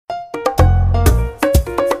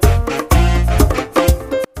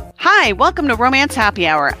Hi, welcome to Romance Happy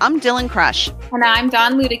Hour. I'm Dylan Crush. And I'm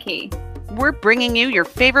Dawn Ludicky. We're bringing you your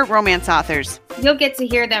favorite romance authors. You'll get to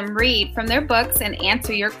hear them read from their books and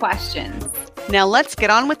answer your questions. Now let's get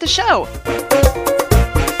on with the show.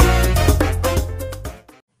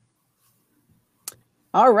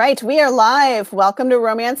 All right, we are live. Welcome to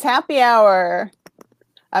Romance Happy Hour.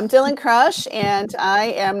 I'm Dylan Crush, and I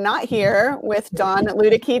am not here with Dawn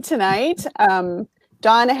Ludicky tonight.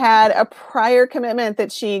 Dawn had a prior commitment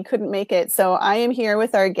that she couldn't make it, so I am here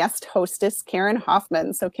with our guest hostess, Karen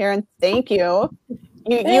Hoffman. So, Karen, thank you.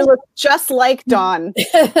 You look just like Dawn.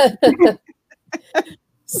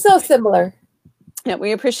 So similar. Yeah,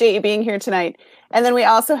 we appreciate you being here tonight. And then we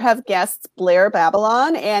also have guests Blair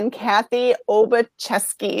Babylon and Kathy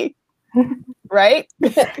Obacheski. Right?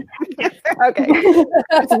 Okay.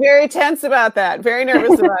 I was very tense about that. Very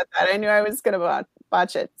nervous about that. I knew I was going to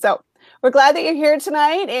botch it. So we're glad that you're here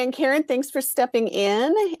tonight. And Karen, thanks for stepping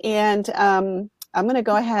in. And I'm going to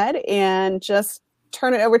go ahead and just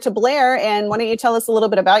turn it over to Blair. And why don't you tell us a little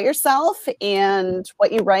bit about yourself and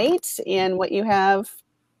what you write and what you have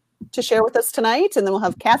to share with us tonight. And then we'll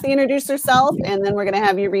have Kathy introduce herself. And then we're going to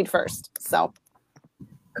have you read first. So.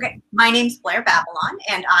 Okay, my name's Blair Babylon,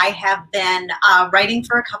 and I have been writing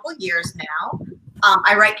for a couple years now.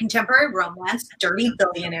 I write contemporary romance, dirty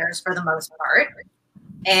billionaires for the most part,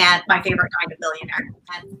 and my favorite kind of billionaire.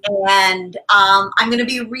 And I'm going to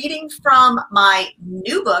be reading from my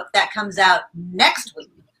new book that comes out next week.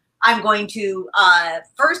 I'm going to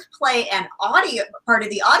first play an audio part of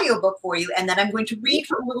the audiobook for you, and then I'm going to read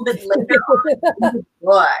from a little bit later on in the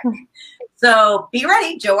book. So be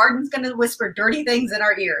ready. Joe Arden's going to whisper dirty things in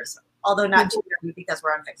our ears, although not too dirty because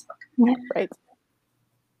we're on Facebook. Right.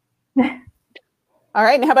 All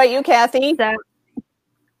right. And how about you, Kathy? So,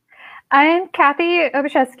 I'm Kathy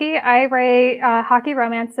Obacheski. I write hockey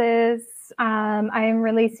romances. I am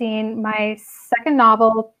releasing my second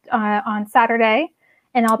novel on Saturday,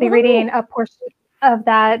 and I'll be reading a portion of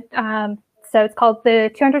that. So it's called The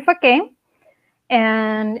 200-Foot Game,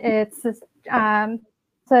 and it's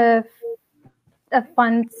a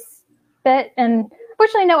fun bit, and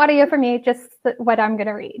unfortunately no audio for me, just what I'm going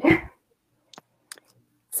to read.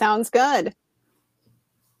 Sounds good.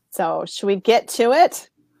 So should we get to it?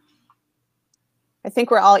 I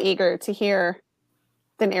think we're all eager to hear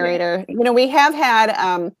the narrator. You know, we haven't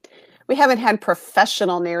had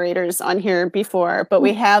professional narrators on here before, but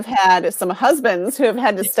we have had some husbands who have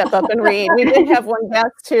had to step up and read. We did have one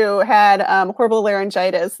guest who had horrible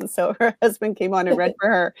laryngitis, and so her husband came on and read for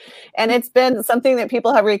her. And it's been something that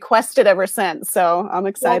people have requested ever since. So I'm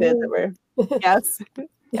excited that we're, yes.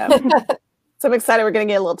 Yeah. So I'm excited we're going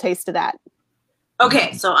to get a little taste of that.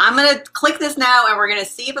 Okay, so I'm going to click this now, and we're going to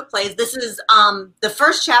see if it plays. This is the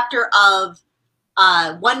first chapter of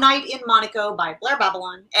One Night in Monaco by Blair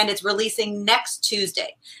Babylon, and it's releasing next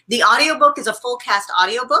Tuesday. The audiobook is a full cast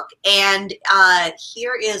audiobook, and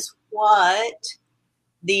here is what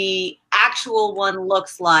the actual one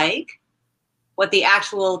looks like, what the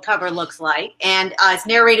actual cover looks like. And it's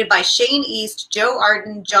narrated by Shane East, Joe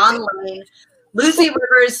Arden, John Lane, Lucy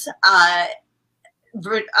Rivers,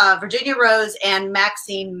 Virginia Rose, and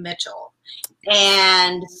Maxine Mitchell.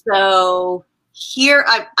 And so here,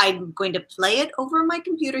 I'm going to play it over my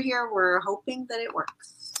computer here. We're hoping that it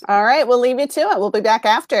works. All right, we'll leave you to it. We'll be back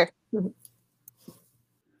after.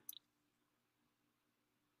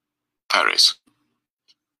 Paris.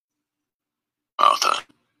 Arthur.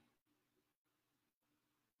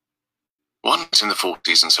 Once in the Four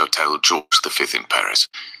Seasons Hotel George V in Paris,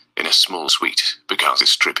 in a small suite, because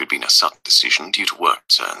this trip had been a sudden decision due to work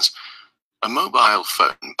concerns, a mobile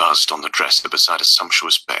phone buzzed on the dresser beside a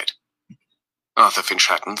sumptuous bed. Arthur Finch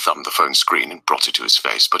Hatton thumbed the phone screen and brought it to his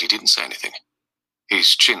face, but he didn't say anything. His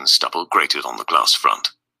chin stubble grated on the glass front.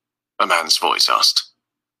 A man's voice asked,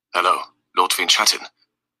 "Hello, Lord Finch Hatton.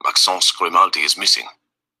 Maxence Grimaldi is missing."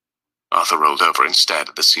 Arthur rolled over and stared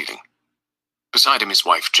at the ceiling. Beside him, his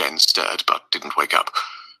wife Jen stirred, but didn't wake up.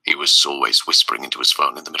 He was always whispering into his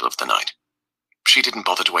phone in the middle of the night. She didn't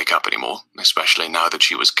bother to wake up anymore, especially now that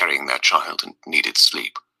she was carrying their child and needed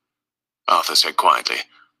sleep. Arthur said quietly,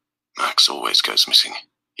 "Max always goes missing.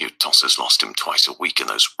 You tossers lost him twice a week in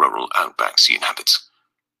those rural outbacks he inhabits."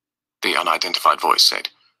 The unidentified voice said,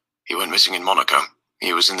 "He went missing in Monaco.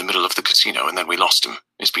 He was in the middle of the casino and then we lost him.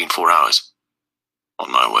 It's been 4 hours."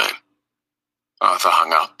 "On my way." Arthur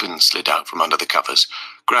hung up and slid out from under the covers,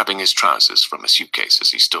 grabbing his trousers from a suitcase as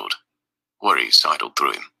he stood. Worry sidled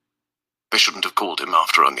through him. They shouldn't have called him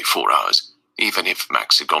after only 4 hours, even if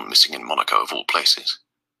Max had gone missing in Monaco of all places.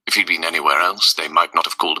 If he'd been anywhere else, they might not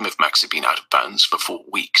have called him if Max had been out of bounds for 4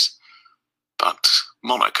 weeks. But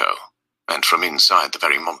Monaco, and from inside the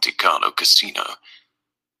very Monte Carlo casino.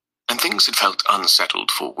 And things had felt unsettled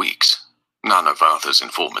for weeks. None of Arthur's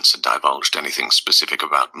informants had divulged anything specific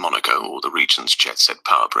about Monaco or the region's jet-set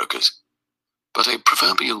power brokers. But a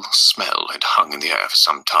proverbial smell had hung in the air for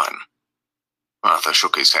some time. Arthur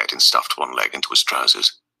shook his head and stuffed one leg into his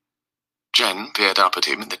trousers. Jen peered up at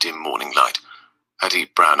him in the dim morning light. Her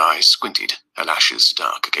deep brown eyes squinted, her lashes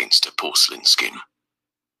dark against her porcelain skin.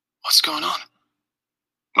 "What's going on?"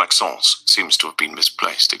 "Maxence seems to have been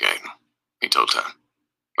misplaced again," he told her.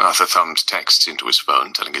 Arthur thumbed texts into his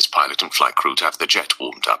phone, telling his pilot and flight crew to have the jet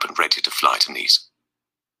warmed up and ready to fly to Nice.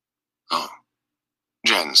 "Oh."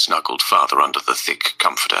 Jen snuggled farther under the thick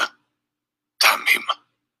comforter. "Damn him.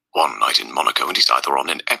 One night in Monaco and he's either on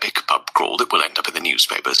an epic pub crawl that will end up in the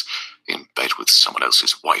newspapers, in bed with someone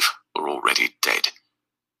else's wife, or already dead."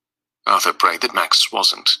 Arthur prayed that Max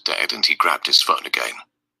wasn't dead, and he grabbed his phone again.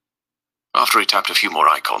 After he tapped a few more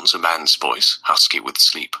icons, a man's voice, husky with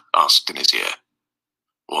sleep, asked in his ear.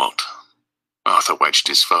 "What?" Arthur wedged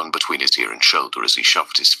his phone between his ear and shoulder as he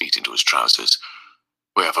shoved his feet into his trousers.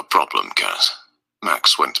 "We have a problem, Cass.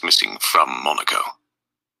 Max went missing from Monaco.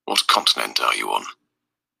 What continent are you on?"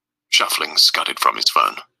 Shuffling scudded from his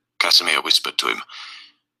phone. Casimir whispered to him,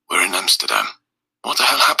 "We're in Amsterdam. What the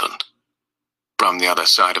hell happened?" From the other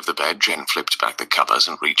side of the bed, Jen flipped back the covers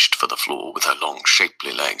and reached for the floor with her long,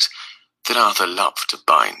 shapely legs that Arthur loved to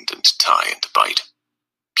bind and tie and bite.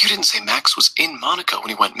 "You didn't say Max was in Monaco when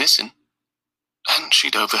he went missing." And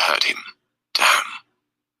she'd overheard him. Damn.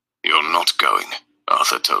 "You're not going,"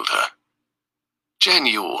 Arthur told her. Jen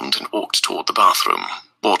yawned and walked toward the bathroom,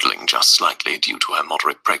 waddling just slightly due to her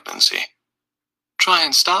moderate pregnancy. "Try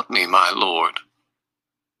and stop me, my lord."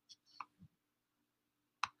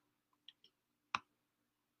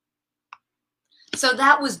 So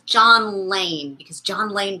that was John Lane, because John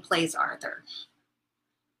Lane plays Arthur.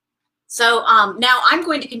 So now I'm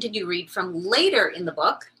going to continue to read from later in the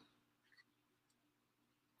book.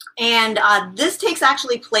 And this takes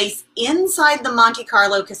actually place inside the Monte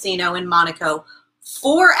Carlo casino in Monaco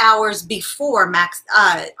 4 hours before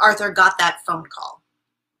Arthur got that phone call.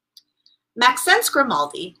 Maxence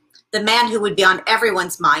Grimaldi, the man who would be on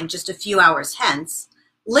everyone's mind just a few hours hence,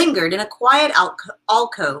 lingered in a quiet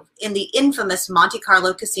alcove in the infamous Monte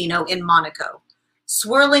Carlo casino in Monaco,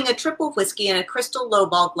 swirling a triple whiskey in a crystal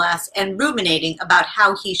lowball glass and ruminating about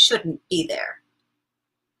how he shouldn't be there.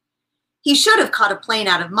 He should have caught a plane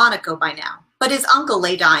out of Monaco by now, but his uncle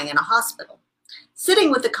lay dying in a hospital.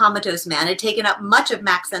 Sitting with the comatose man had taken up much of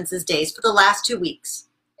Maxence's days for the last 2 weeks,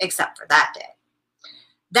 except for that day.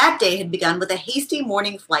 That day had begun with a hasty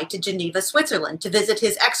morning flight to Geneva, Switzerland, to visit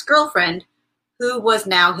his ex-girlfriend, who was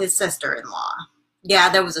now his sister-in-law. Yeah,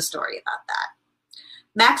 there was a story about that.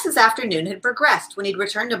 Max's afternoon had progressed when he'd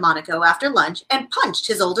returned to Monaco after lunch and punched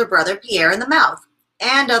his older brother Pierre in the mouth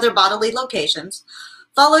and other bodily locations,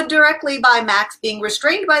 followed directly by Max being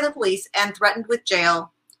restrained by the police and threatened with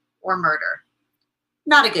jail or murder.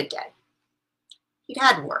 Not a good day. He'd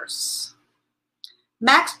had worse.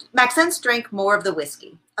 Maxence drank more of the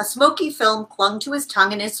whiskey. A smoky film clung to his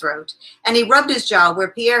tongue and his throat, and he rubbed his jaw where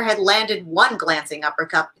Pierre had landed one glancing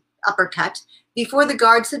uppercut before the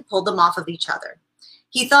guards had pulled them off of each other.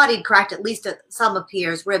 He thought he'd cracked at least some of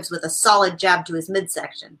Pierre's ribs with a solid jab to his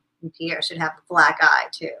midsection, and Pierre should have a black eye,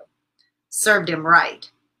 too. Served him right.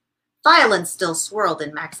 Violence still swirled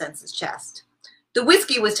in Maxence's chest. The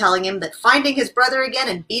whiskey was telling him that finding his brother again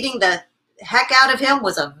and beating the heck out of him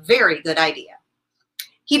was a very good idea.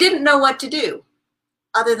 He didn't know what to do,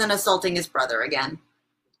 other than assaulting his brother again.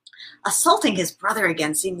 Assaulting his brother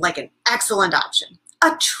again seemed like an excellent option,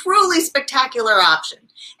 a truly spectacular option,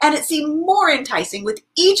 and it seemed more enticing with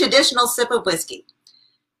each additional sip of whiskey.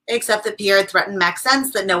 Except that Pierre threatened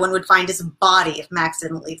Maxence that no one would find his body if Max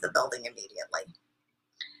didn't leave the building immediately.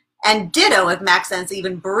 And ditto if Maxence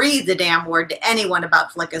even breathed a damn word to anyone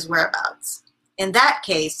about Flicka's whereabouts. In that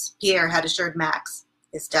case, Pierre had assured Max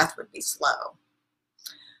his death would be slow.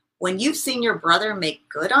 When you've seen your brother make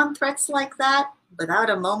good on threats like that,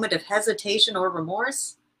 without a moment of hesitation or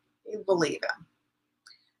remorse, you believe him.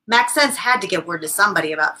 Maxence had to get word to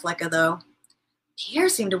somebody about Flicka, though. Pierre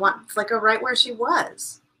seemed to want Flicka right where she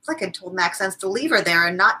was. Flicka had told Maxence to leave her there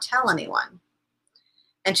and not tell anyone.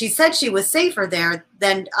 And she said she was safer there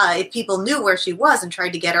than if people knew where she was and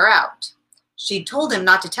tried to get her out. She'd told him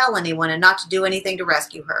not to tell anyone and not to do anything to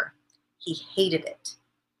rescue her. He hated it.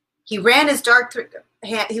 He ran his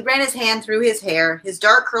hand through his hair, his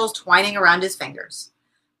dark curls twining around his fingers.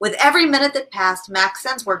 With every minute that passed,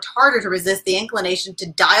 Maxence worked harder to resist the inclination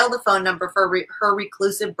to dial the phone number for her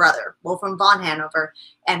reclusive brother, Wolfram von Hanover,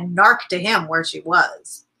 and narc to him where she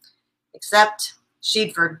was. Except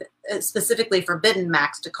she'd specifically forbidden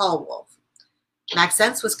Max to call Wolf.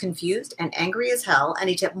 Maxence was confused and angry as hell, and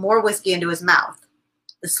he tipped more whiskey into his mouth.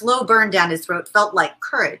 The slow burn down his throat felt like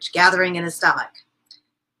courage gathering in his stomach.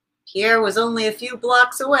 Pierre was only a few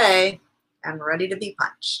blocks away and ready to be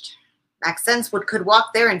punched. Maxence could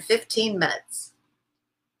walk there in 15 minutes.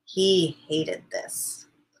 He hated this.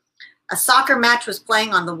 A soccer match was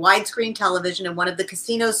playing on the widescreen television in one of the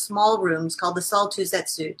casino's small rooms called the Salle Touzette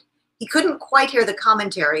Sud. He couldn't quite hear the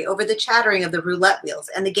commentary over the chattering of the roulette wheels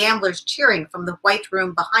and the gamblers cheering from the white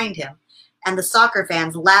room behind him and the soccer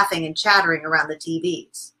fans laughing and chattering around the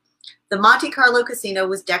TVs. The Monte Carlo Casino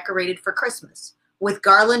was decorated for Christmas, with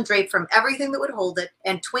garland draped from everything that would hold it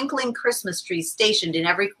and twinkling Christmas trees stationed in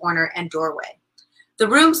every corner and doorway. The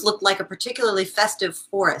rooms looked like a particularly festive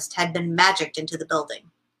forest had been magicked into the building.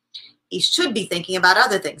 He should be thinking about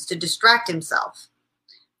other things to distract himself.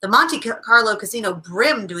 The Monte Carlo Casino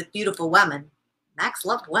brimmed with beautiful women. Max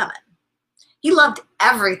loved women. He loved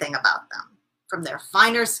everything about them, from their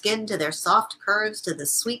finer skin to their soft curves, to the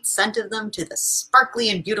sweet scent of them, to the sparkly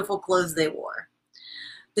and beautiful clothes they wore.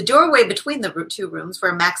 The doorway between the two rooms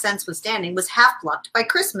where Maxence was standing was half blocked by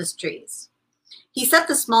Christmas trees. He set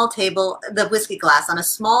the whiskey glass on a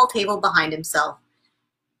small table behind himself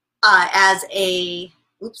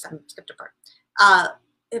oops, I skipped a part.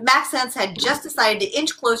 Maxence had just decided to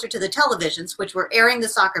inch closer to the televisions, which were airing the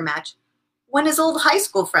soccer match, when his old high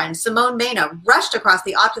school friend, Simone Mena, rushed across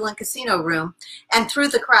the opulent casino room and through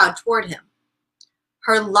the crowd toward him.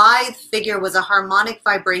 Her lithe figure was a harmonic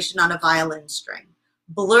vibration on a violin string,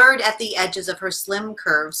 blurred at the edges of her slim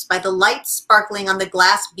curves by the light sparkling on the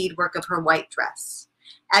glass beadwork of her white dress.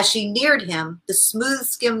 As she neared him, the smooth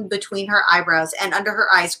skin between her eyebrows and under her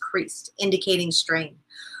eyes creased, indicating strain.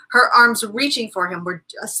 Her arms reaching for him were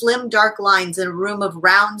slim, dark lines in a room of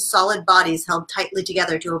round, solid bodies held tightly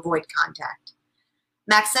together to avoid contact.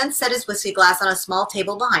 Maxence set his whiskey glass on a small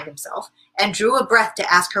table behind himself and drew a breath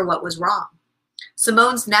to ask her what was wrong.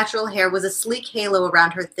 Simone's natural hair was a sleek halo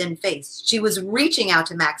around her thin face. She was reaching out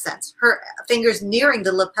to Maxence, her fingers nearing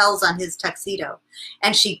the lapels on his tuxedo,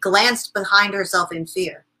 and she glanced behind herself in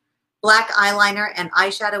fear. Black eyeliner and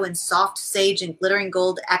eyeshadow in soft sage and glittering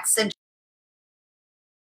gold accentuated.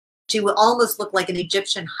 She would almost look like an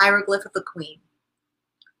Egyptian hieroglyph of a queen.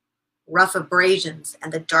 Rough abrasions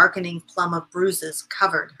and the darkening plum of bruises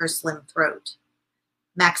covered her slim throat.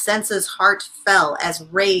 Maxence's heart fell as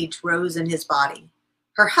rage rose in his body.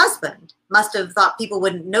 Her husband must have thought people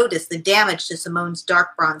wouldn't notice the damage to Simone's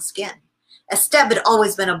dark bronze skin. Esteb had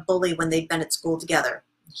always been a bully when they'd been at school together.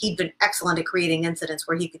 He'd been excellent at creating incidents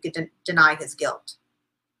where he could deny his guilt.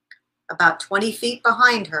 About 20 feet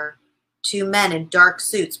behind her, two men in dark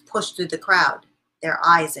suits pushed through the crowd, their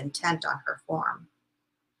eyes intent on her form.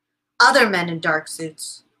 Other men in dark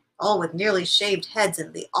suits, all with nearly shaved heads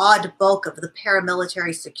and the odd bulk of the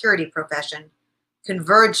paramilitary security profession,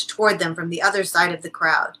 converged toward them from the other side of the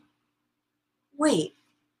crowd. Wait,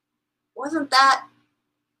 wasn't that...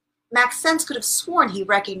 Maxence could have sworn he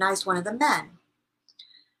recognized one of the men.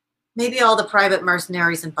 Maybe all the private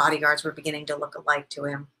mercenaries and bodyguards were beginning to look alike to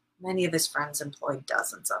him. Many of his friends employed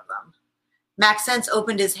dozens of them. Maxence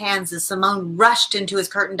opened his hands as Simone rushed into his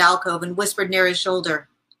curtained alcove and whispered near his shoulder,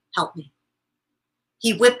 "Help me."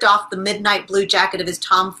 He whipped off the midnight blue jacket of his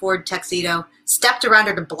Tom Ford tuxedo, stepped around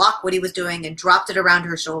her to block what he was doing, and dropped it around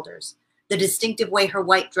her shoulders. The distinctive way her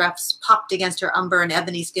white dress popped against her umber and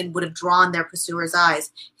ebony skin would have drawn their pursuers'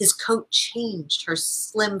 eyes. His coat changed her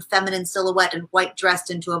slim feminine silhouette and white dress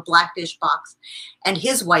into a blackish box, and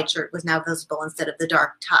his white shirt was now visible instead of the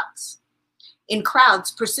dark tux. In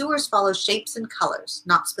crowds, pursuers follow shapes and colors,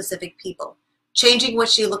 not specific people. Changing what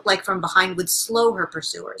she looked like from behind would slow her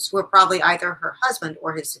pursuers, who were probably either her husband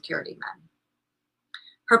or his security men.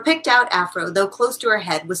 Her picked-out afro, though close to her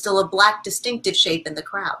head, was still a black, distinctive shape in the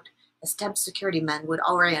crowd. Esteb's security men would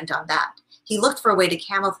orient on that. He looked for a way to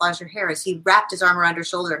camouflage her hair as he wrapped his arm around her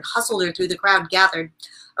shoulder and hustled her through the crowd gathered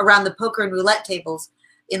around the poker and roulette tables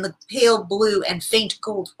in the pale blue and faint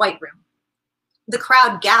gold white room. The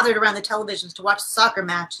crowd gathered around the televisions to watch the soccer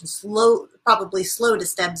match and probably slowed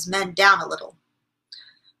Esteb's men down a little.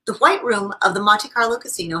 The white room of the Monte Carlo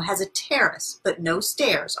Casino has a terrace, but no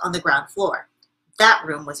stairs on the ground floor. That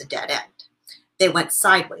room was a dead end. They went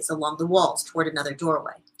sideways along the walls toward another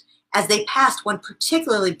doorway. As they passed one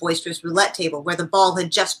particularly boisterous roulette table where the ball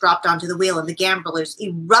had just dropped onto the wheel and the gamblers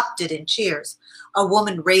erupted in cheers, a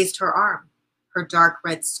woman raised her arm. Her dark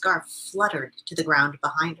red scarf fluttered to the ground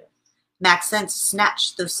behind her. Maxence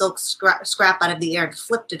snatched the silk scrap out of the air and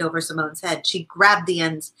flipped it over Simone's head. She grabbed the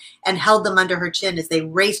ends and held them under her chin as they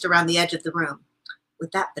raced around the edge of the room.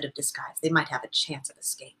 With that bit of disguise, they might have a chance of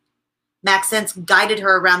escape. Maxence guided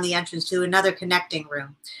her around the entrance to another connecting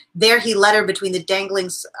room. There he led her between the jangling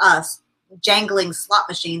slot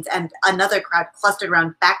machines and another crowd clustered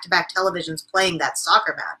around back-to-back televisions playing that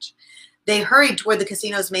soccer match. They hurried toward the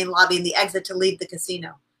casino's main lobby and the exit to leave the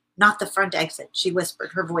casino. Not the front exit, she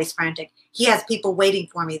whispered, her voice frantic. He has people waiting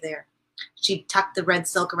for me there. She tucked the red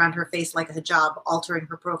silk around her face like a hijab, altering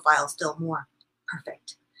her profile still more.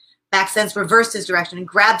 Perfect. Maxence reversed his direction and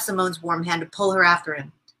grabbed Simone's warm hand to pull her after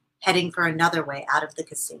him, heading for another way out of the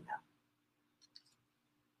casino.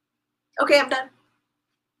 Okay, I'm done.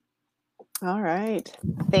 All right.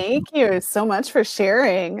 Thank you so much for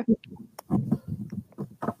sharing.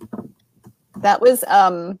 That was,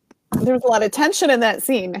 there was a lot of tension in that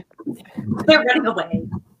scene. They're running away.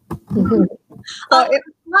 A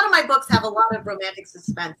lot of my books have a lot of romantic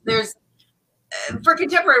suspense. There's, for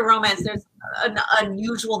contemporary romance, there's an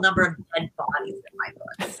unusual number of dead bodies in my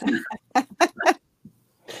books.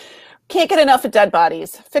 Can't get enough of dead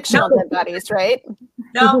bodies, fictional dead bodies, right?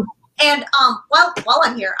 No. And while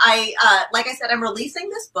I'm here, like I said, I'm releasing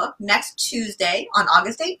this book next Tuesday on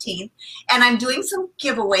August 18th, and I'm doing some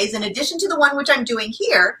giveaways in addition to the one which I'm doing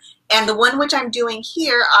here. And the one which I'm doing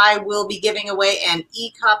here, I will be giving away an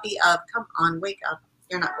e-copy of, come on, wake up.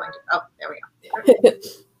 You're not going to, oh, there we go.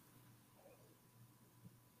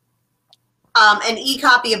 An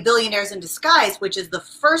e-copy of Billionaires in Disguise, which is the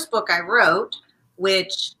first book I wrote,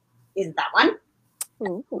 which is that one.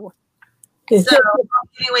 Ooh. So I'm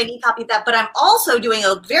giving away an e-copy of that, but I'm also doing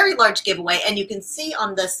a very large giveaway, and you can see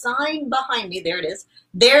on the sign behind me, there it is.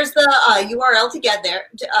 There's the URL to get there,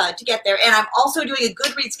 and I'm also doing a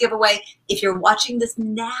Goodreads giveaway. If you're watching this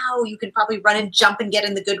now, you can probably run and jump and get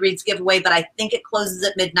in the Goodreads giveaway, but I think it closes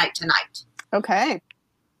at midnight tonight. Okay.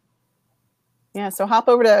 Yeah, so hop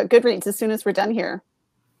over to Goodreads as soon as we're done here.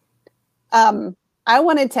 I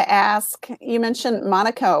wanted to ask, you mentioned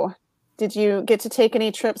Monaco. Did you get to take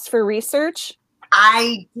any trips for research?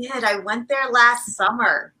 I did. I went there last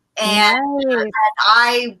summer, and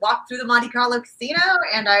I walked through the Monte Carlo casino,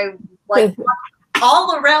 and I walked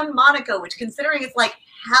all around Monaco, which, considering it's like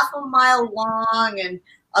half a mile long and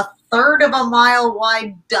a third of a mile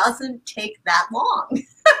wide, doesn't take that long.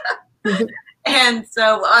 And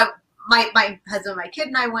so my husband, my kid,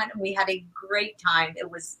 and I went, and we had a great time.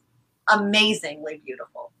 It was amazingly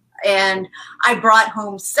beautiful. And I brought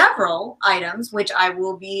home several items, which I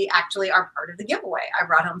will be actually are part of the giveaway. I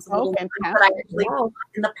brought home some little things that I actually bought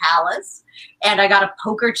in the palace, and I got a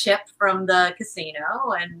poker chip from the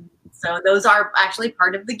casino. And so those are actually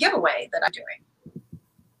part of the giveaway that I'm doing.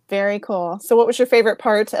 Very cool. So what was your favorite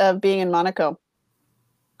part of being in Monaco?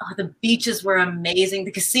 Oh, the beaches were amazing.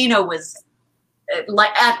 The casino was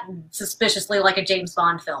suspiciously like a James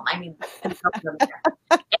Bond film. I mean,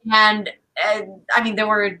 and I mean, there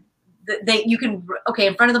were, you can,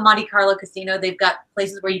 in front of the Monte Carlo casino, they've got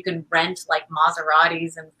places where you can rent like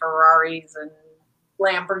Maseratis and Ferraris and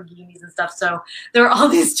Lamborghinis and stuff. So there were all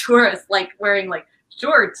these tourists like wearing like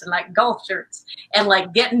shorts and like golf shirts and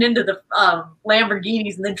like getting into the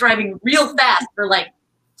Lamborghinis and then driving real fast for like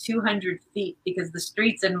 200 feet, because the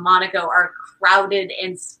streets in Monaco are crowded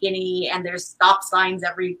and skinny, and there's stop signs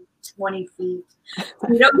every 20 feet. So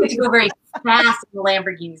you don't get to go very fast in the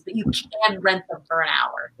Lamborghinis, but you can rent them for an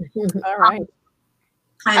hour. All right.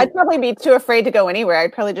 I'd probably be too afraid to go anywhere.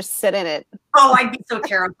 I'd probably just sit in it. Oh, I'd be so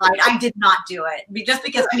terrified. I did not do it. Just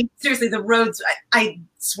because, I mean, seriously, the roads, I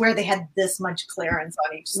swear they had this much clearance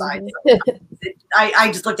on each side. So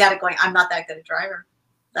I just looked at it going, I'm not that good a driver.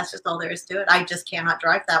 That's just all there is to it. I just cannot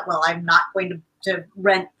drive that well. I'm not going to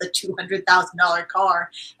rent the $200,000 car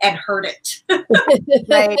and hurt it.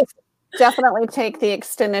 Right. Definitely take the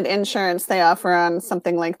extended insurance they offer on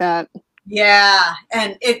something like that. Yeah.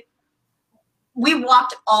 And we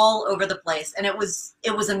walked all over the place, and it was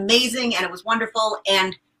amazing, and it was wonderful.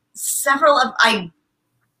 And I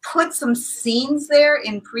put some scenes there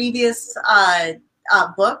in previous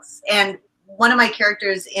books, and one of my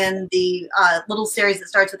characters in the little series that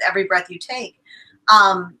starts with Every Breath You Take,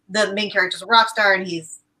 the main character is a rock star, and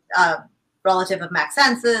he's a relative of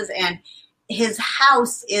Maxence's, and his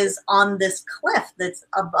house is on this cliff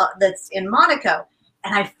that's in Monaco,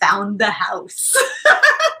 and I found the house.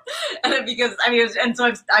 And because I mean, and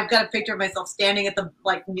so I've got a picture of myself standing at the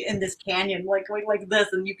in this canyon, like going like this,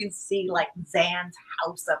 and you can see like Zan's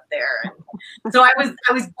house up there. And so I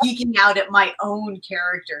was geeking out at my own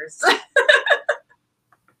characters.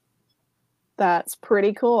 That's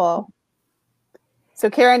pretty cool. So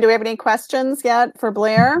Karen, do we have any questions yet for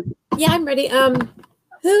Blair? Yeah, I'm ready.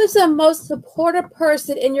 Who's the most supportive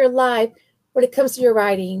person in your life when it comes to your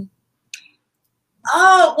writing?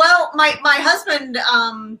 Oh, well, my husband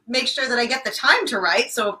makes sure that I get the time to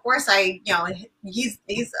write. So of course he's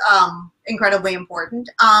incredibly important.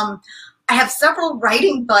 I have several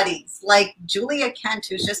writing buddies like Julia Kent,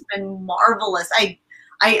 who's just been marvelous.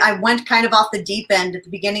 I went kind of off the deep end at the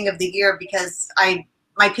beginning of the year because my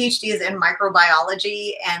PhD is in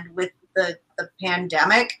microbiology, and with the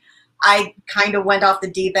pandemic, I kind of went off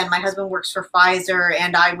the deep end. My husband works for Pfizer,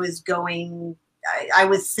 and I was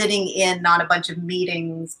sitting in on a bunch of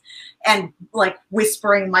meetings and like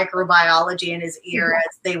whispering microbiology in his ear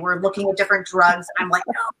as they were looking at different drugs. And I'm like,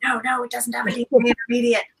 no, it doesn't have a DNA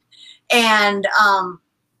intermediate. And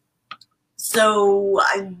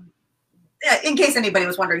in case anybody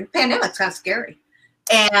was wondering, the pandemic's kind of scary.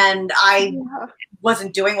 And I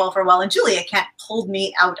wasn't doing well for a while. And Julia Kent pulled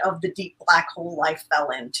me out of the deep black hole I fell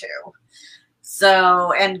into.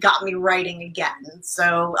 So, and got me writing again.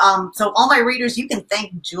 So all my readers, you can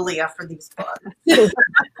thank Julia for these books.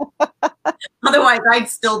 Otherwise, I'd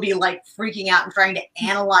still be like freaking out and trying to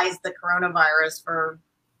analyze the coronavirus for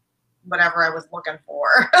whatever I was looking for.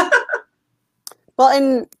 Well,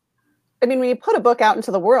 and I mean, when you put a book out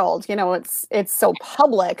into the world, it's so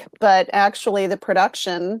public, but actually the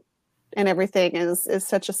production and everything is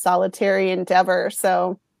such a solitary endeavor.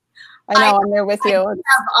 So I know I'm there with you.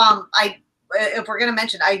 If we're going to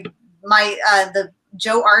mention, the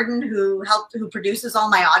Joe Arden, who produces all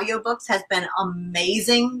my audiobooks, has been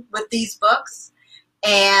amazing with these books.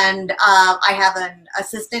 And I have an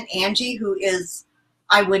assistant, Angie, who is,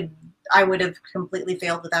 I would have completely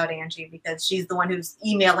failed without Angie, because she's the one who's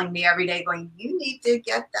emailing me every day going, you need to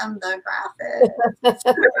get them the graphics.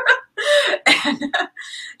 And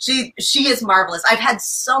she is marvelous. I've had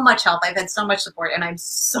so much help. I've had so much support, and I'm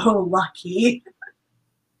so lucky.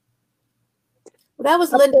 That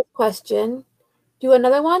was Linda's question. Do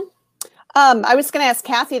another one? I was going to ask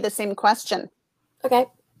Kathy the same question. Okay.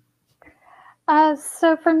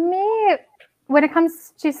 So for me, when it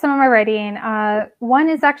comes to some of my writing, one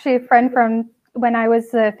is actually a friend from when I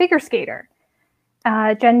was a figure skater,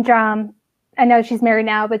 Jen Drum. I know she's married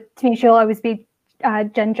now, but to me, she'll always be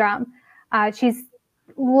Jen Drum. She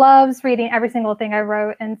loves reading every single thing I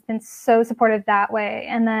wrote and has been so supportive that way.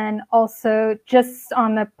 And then also just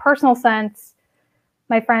on the personal sense,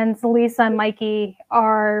 my friends Lisa and Mikey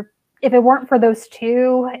are, if it weren't for those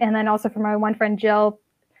two, and then also for my one friend Jill,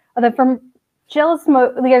 from Jill's,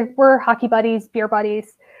 we're hockey buddies, beer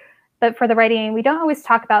buddies, but for the writing, we don't always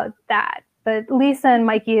talk about that. But Lisa and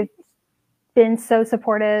Mikey have been so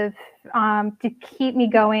supportive to keep me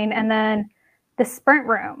going. And then the Sprint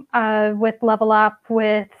Room with Level Up,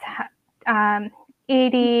 with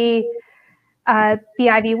 80,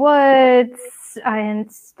 B.I.V. Woods, and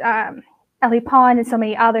Ellie Pond, and so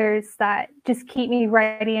many others that just keep me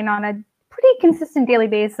writing on a pretty consistent daily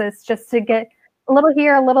basis, just to get a little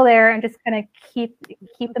here, a little there, and just kind of keep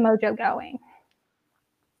the mojo going.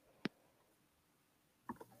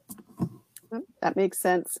 That makes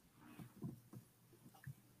sense.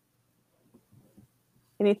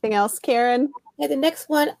 Anything else, Karen? Okay, the next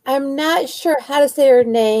one, I'm not sure how to say her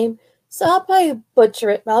name, so I'll probably butcher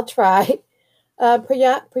it, but I'll try.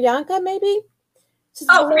 Priyanka, maybe?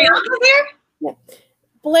 Priyanka here? Yeah.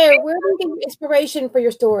 Blair, where do you get your inspiration for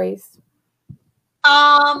your stories?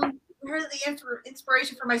 Where's the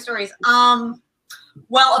inspiration for my stories?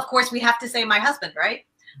 Well, of course, we have to say my husband, right?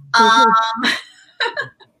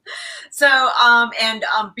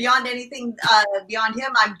 Beyond anything, beyond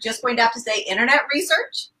him, I'm just going to have to say internet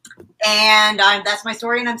research, and that's my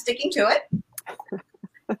story, and I'm sticking to it.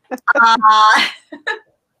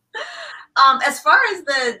 As far as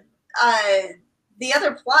the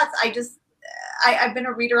other plots, I've been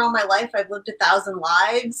a reader all my life. I've lived 1,000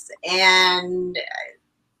 lives, and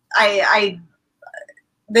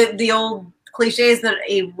the old cliche is that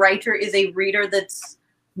a writer is a reader that's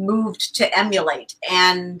moved to emulate.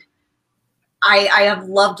 And I have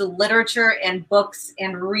loved literature and books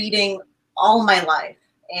and reading all my life.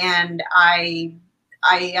 And I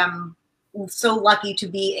am so lucky to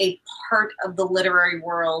be a part of the literary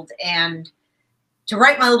world and to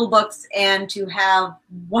write my little books and to have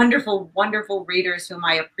wonderful, wonderful readers whom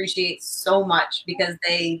I appreciate so much because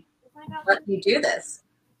they let me do this.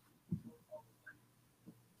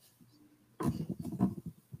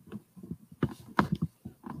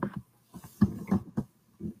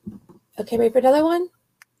 Okay, ready for another one?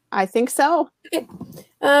 I think so. Okay.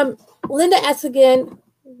 Linda asks again,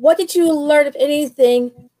 what did you learn, if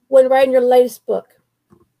anything, when writing your latest book?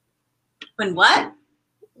 When what?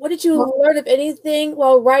 What did you learn, if anything,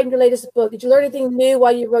 while writing your latest book? Did you learn anything new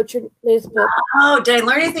while you wrote your latest book? Oh, did I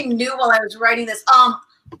learn anything new while I was writing this?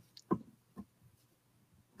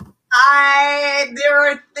 there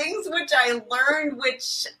are things which I learned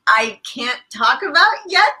which I can't talk about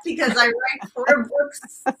yet because I write 4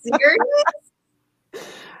 books series.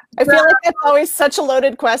 I feel like that's always such a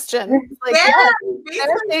loaded question. Like, yeah,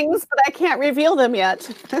 there are things, but I can't reveal them yet.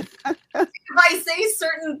 If I say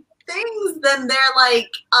certain things, then they're like,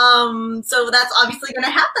 so that's obviously going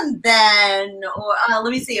to happen then. Or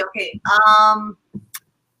let me see. Okay.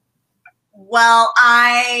 Well,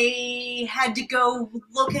 I had to go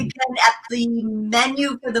look again at the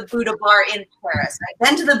menu for the Buddha Bar in Paris. I've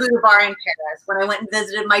been to the Buddha Bar in Paris when I went and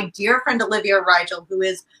visited my dear friend Olivia Rigel, who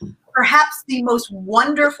is perhaps the most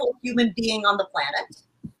wonderful human being on the planet.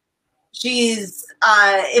 She's,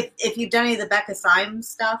 if you've done any of the Becca Symes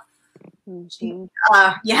stuff,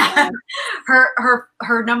 yeah,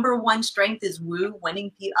 her number one strength is woo,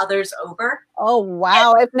 winning the others over. Oh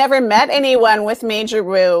wow, I've never met anyone with major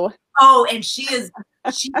woo. Oh, and she is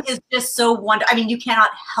just so wonderful. I mean, you cannot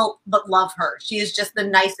help but love her. She is just the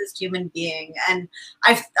nicest human being. And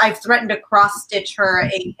I've threatened to cross stitch her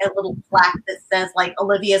a little plaque that says like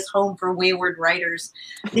Olivia's home for wayward writers,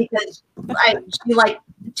 because she like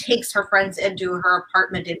takes her friends into her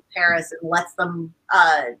apartment in Paris and lets them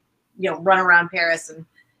run around Paris, and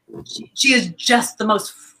she is just the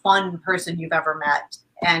most fun person you've ever met.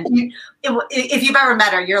 And if you've ever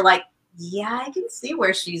met her, you're like, yeah, I can see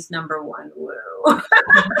where she's number one woo.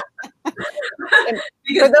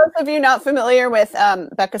 For those of you not familiar with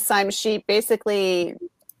Becca Symes, you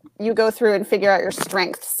go through and figure out your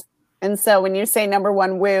strengths. And so when you say number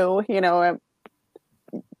one woo,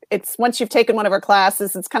 it's once you've taken one of her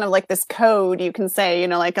classes, it's kind of like this code you can say,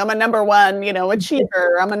 like I'm a number one,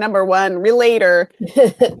 achiever, I'm a number one relator.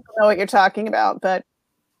 I don't know what you're talking about, but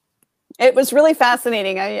it was really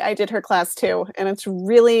fascinating. I did her class too. And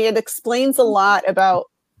it explains a lot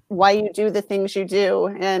about why you do the things you do,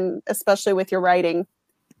 and especially with your writing.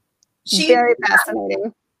 Very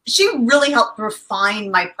fascinating. She really helped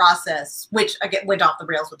refine my process, which again went off the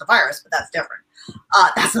rails with the virus, but that's different.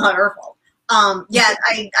 That's not her fault.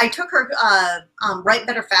 I took her Write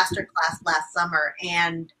Better Faster class last summer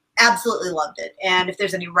and absolutely loved it. And if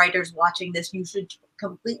there's any writers watching this, you should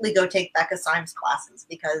completely go take Becca Symes classes,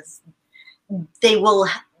 because they will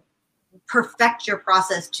perfect your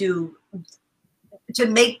process to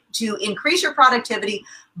increase your productivity,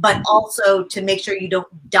 but also to make sure you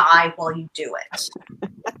don't die while you do it.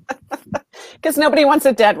 Because nobody wants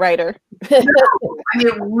a dead writer. I mean,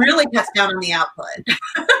 it really cuts down on the output.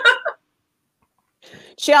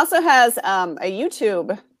 She also has a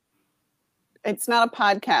YouTube. It's not a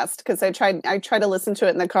podcast, because I tried to listen to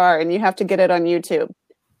it in the car, and you have to get it on YouTube.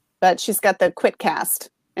 But she's got the Quitcast.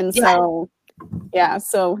 And so,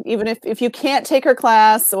 so even if you can't take her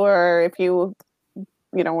class, or if you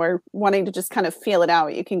are wanting to just kind of feel it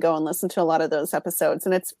out, you can go and listen to a lot of those episodes,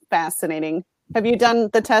 and it's fascinating. Have you done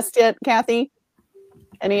the test yet, Kathy?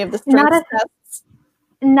 Any of the strengths tests?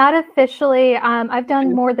 Not officially. I've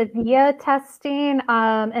done more the VIA testing,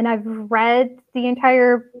 and I've read the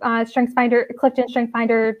entire Clifton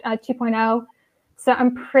StrengthsFinder 2.0. So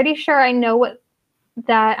I'm pretty sure I know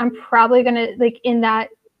that I'm probably going to, like, in that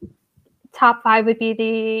top 5 would be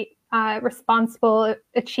the responsible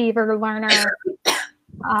achiever, learner.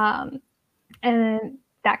 And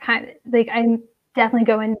that kind of, like, I'm definitely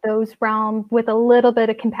go in those realms with a little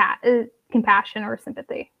bit of compassion or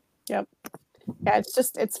sympathy. Yep. Yeah,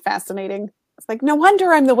 it's fascinating. It's like, no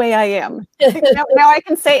wonder I'm the way I am. Now I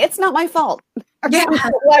can say it's not my fault. I'm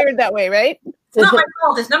wired that way, right? It's not my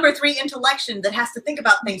fault. It's number 3 intellection that has to think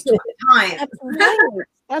about things 20 times. That's right.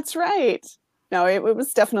 That's right. No, it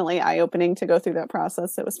was definitely eye-opening to go through that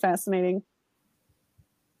process. It was fascinating.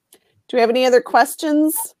 Do we have any other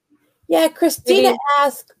questions? Yeah, Christina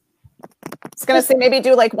asked. I was going to say maybe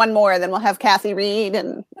do like one more, then we'll have Kathy read,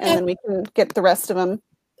 and then we can get the rest of them.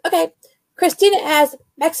 Okay. Christina asked,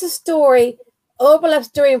 Max's story overlaps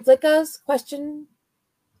during Flicka's question?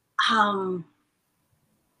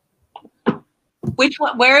 Which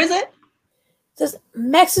one? Where is it? It says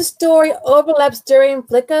Max's story overlaps during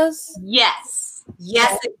Flicka's? Yes.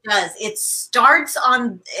 Yes, it does. It starts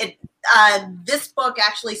on it. This book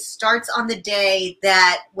actually starts on the day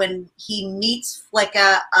that when he meets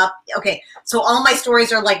Flicka up. Okay, so all my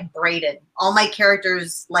stories are like braided. All my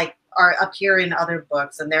characters appear in other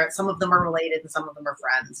books, and some of them are related and some of them are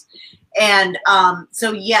friends. And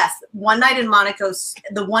so yes, One Night in Monaco,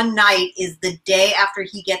 the one night is the day after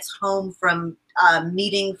he gets home from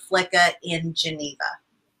meeting Flicka in Geneva.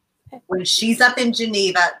 When she's up in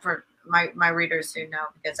Geneva, for my readers who know,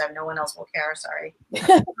 because no one else will care, sorry.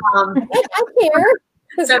 I care.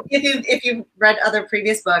 So if you've read other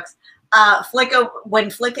previous books, When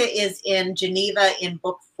Flicka is in Geneva in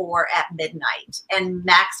book 4 at midnight, and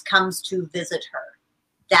Max comes to visit her,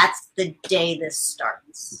 that's the day this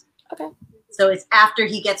starts. Okay. So it's after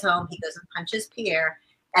he gets home, he goes and punches Pierre,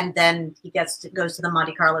 and then he goes to the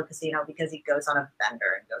Monte Carlo casino because he goes on a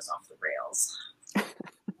bender and goes off the rails.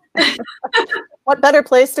 What better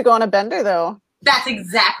place to go on a bender, though? That's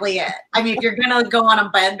exactly it. I mean, if you're gonna go on a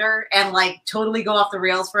bender and like totally go off the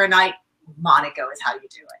rails for a night, Monaco is how you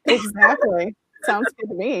do it. Exactly. Sounds good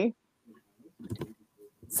to me.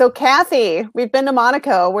 So, Kathy, we've been to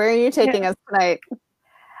Monaco. Where are you taking us tonight?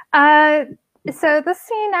 So this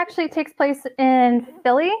scene actually takes place in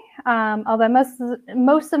Philly, although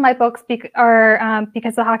most of my books are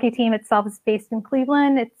because the hockey team itself is based in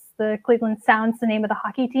Cleveland. It's the Cleveland Sounds, the name of the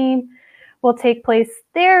hockey team, will take place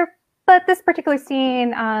there. But this particular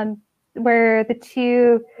scene where the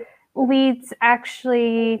two leads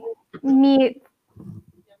actually meet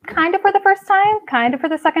kind of for the first time, kind of for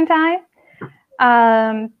the second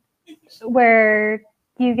time, where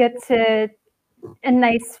you get to a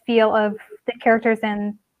nice feel of the characters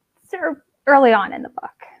and sort of early on in the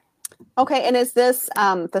book. Okay, and is this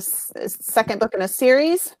the second book in a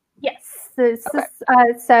series? Yes. So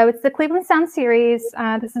it's the Cleveland Sound series.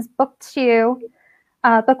 This is book 2.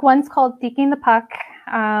 Book 1's called Deking the Puck,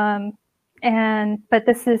 but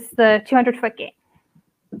this is the 200-foot game.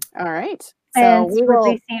 All right. So and we will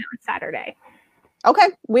releasing it on Saturday. Okay,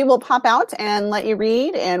 we will pop out and let you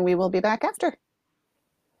read, and we will be back after.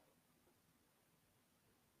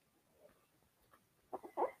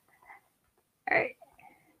 All right.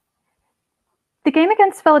 The game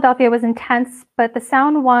against Philadelphia was intense, but the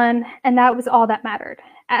Sound won, and that was all that mattered.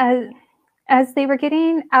 As they were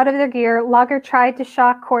getting out of their gear, Lager tried to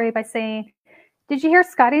shock Corey by saying, "Did you hear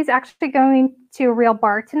Scotty's actually going to a real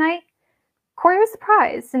bar tonight?" Corey was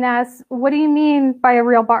surprised and asked, "What do you mean by a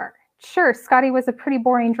real bar?" Sure, Scotty was a pretty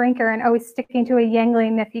boring drinker and always sticking to a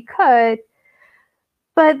Yangling if he could,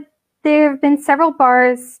 but there have been several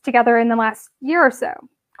bars together in the last year or so.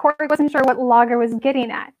 Corey wasn't sure what Lager was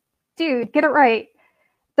getting at. "Dude, get it right.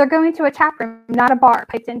 They're going to a tap room, not a bar,"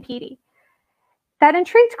 piped in Petey. That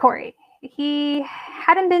intrigued Corey. He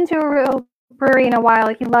hadn't been to a real brewery in a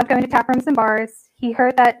while. He loved going to tap rooms and bars. He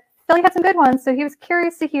heard that Philly had some good ones, so he was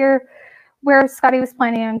curious to hear where Scotty was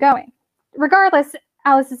planning on going. Regardless,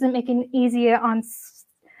 Alice isn't making it easy on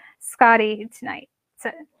Scotty tonight.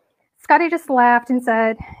 So Scotty just laughed and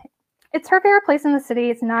said, "It's her favorite place in the city.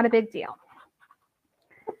 It's not a big deal."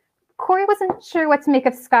 Corey wasn't sure what to make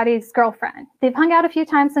of Scotty's girlfriend. They've hung out a few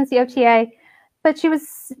times since the OTA, but she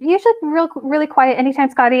was usually really quiet anytime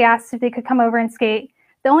Scotty asked if they could come over and skate.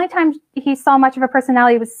 The only time he saw much of her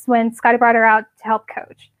personality was when Scotty brought her out to help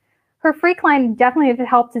coach. Her freak line definitely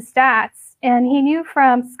helped his stats, and he knew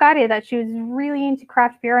from Scotty that she was really into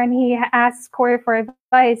craft beer, and he asked Corey for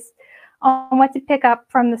advice on what to pick up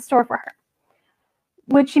from the store for her.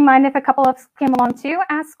 "Would she mind if a couple of us came along too?"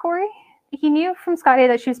 asked Corey. He knew from Scotty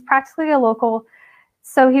that she was practically a local,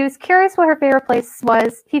 so he was curious what her favorite place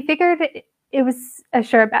was. He figured it was a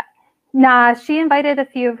sure bet. "Nah, she invited a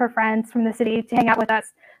few of her friends from the city to hang out with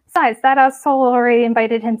us. Besides, that asshole already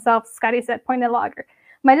invited himself," Scotty said, pointing at Lager.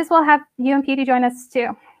 "Might as well have you and Petey join us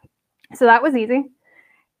too." So that was easy.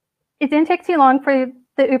 It didn't take too long for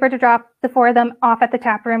the Uber to drop the four of them off at the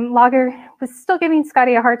tap room. Lager was still giving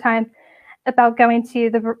Scotty a hard time about going to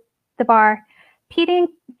the bar. Petey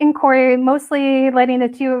and Corey mostly letting the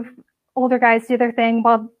two older guys do their thing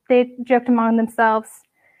while they joked among themselves.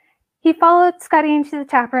 He followed Scotty into the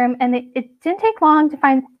tap room, and it didn't take long to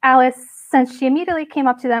find Alice, since she immediately came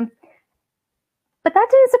up to them. But that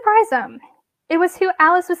didn't surprise him. It was who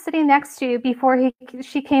Alice was sitting next to before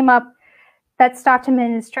she came up that stopped him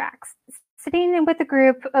in his tracks. Sitting with a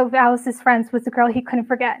group of Alice's friends was the girl he couldn't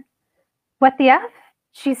forget. What the F?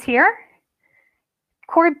 She's here?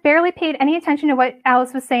 Corey barely paid any attention to what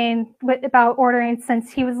Alice was saying about ordering,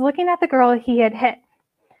 since he was looking at the girl he had hit.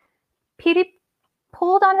 Petey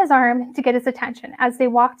pulled on his arm to get his attention as they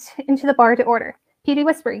walked into the bar to order. Petey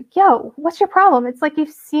whispered, "Yo, what's your problem? It's like you've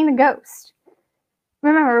seen a ghost."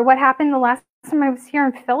 "Remember what happened the last time I was here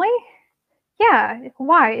in Philly?" "Yeah,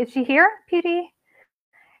 why? Is she here?" Petey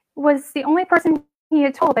was the only person he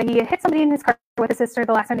had told that he had hit somebody in his car with his sister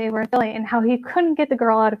the last time they were in Philly, and how he couldn't get the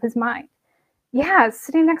girl out of his mind. "Yeah,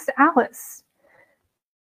 sitting next to Alice."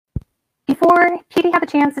 Before Petey had the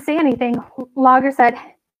chance to say anything, Lager said,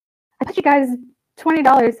 "I bet you guys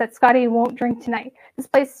 $20 that Scotty won't drink tonight. This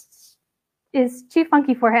place is too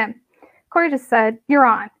funky for him." Corey just said, "You're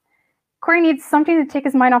on." Corey needs something to take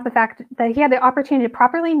his mind off the fact that he had the opportunity to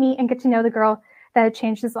properly meet and get to know the girl that had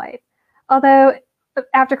changed his life. Although,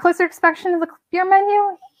 after closer inspection of the beer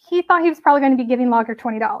menu, he thought he was probably going to be giving Lager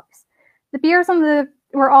 $20. The beers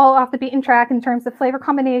were all off the beaten track in terms of flavor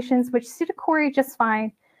combinations, which suited Corey just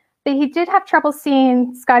fine, but he did have trouble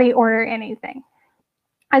seeing Scotty order anything.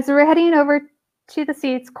 As we were heading over to the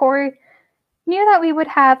seats, Corey knew that we would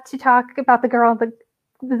have to talk about the girl,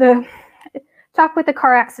 the talk with the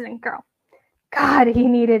car accident girl. God, he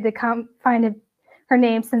needed to come find her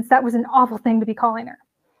name, since that was an awful thing to be calling her.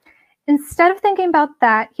 Instead of thinking about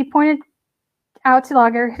that, he pointed out to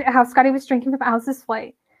Lager how Scotty was drinking from Alice's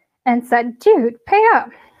flight and said, "Dude, pay up."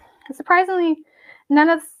 Surprisingly, none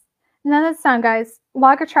of the sound guys.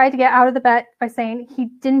 Lager tried to get out of the bet by saying he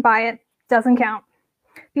didn't buy it, doesn't count.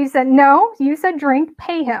 He said, "No, you said drink,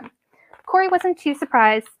 pay him." Corey wasn't too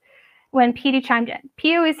surprised when Petey chimed in.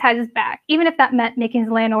 P always had his back, even if that meant making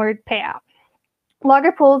his landlord pay out.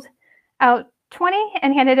 Lager pulled out 20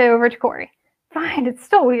 and handed it over to Corey. "Fine, it's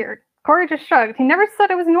still weird." Corey just shrugged. He never said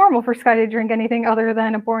it was normal for Scotty to drink anything other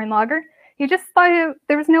than a boring lager. He just thought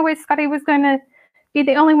there was no way Scotty was going to be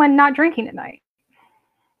the only one not drinking tonight.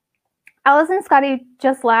 Alice and Scotty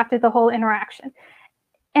just laughed at the whole interaction.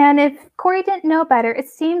 And if Corey didn't know better, it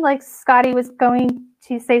seemed like Scotty was going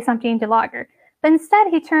to say something to Lager. But instead,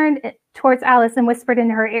 he turned towards Alice and whispered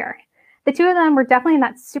into her ear. The two of them were definitely in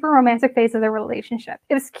that super romantic phase of their relationship.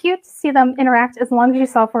 It was cute to see them interact as long as you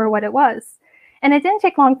saw for what it was. And it didn't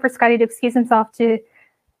take long for Scotty to excuse himself to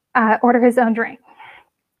order his own drink.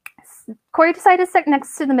 Corey decided to sit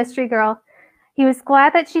next to the mystery girl. He was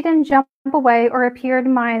glad that she didn't jump away or appear to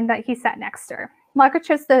mind that he sat next to her. Lager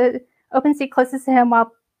chose the open seat closest to him,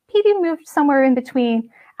 while Petey moved somewhere in between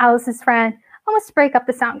Alice's friend, almost to break up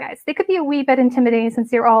the sound guys. They could be a wee bit intimidating since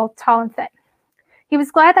they were all tall and fit. He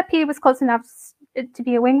was glad that Petey was close enough to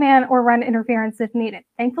be a wingman or run interference if needed.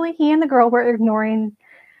 Thankfully, he and the girl were ignoring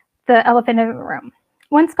the elephant in the room.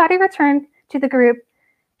 When Scotty returned to the group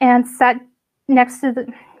and sat next to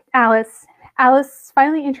Alice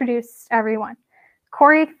finally introduced everyone.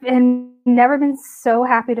 Corey had never been so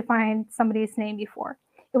happy to find somebody's name before.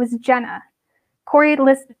 It was Jenna. Corey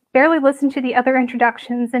barely listened to the other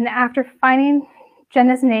introductions, and after finding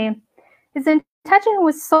Jenna's name, his attention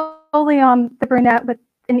was solely on the brunette with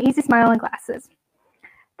an easy smile and glasses.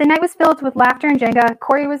 The night was filled with laughter and Jenga.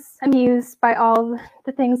 Corey was amused by all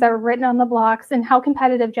the things that were written on the blocks and how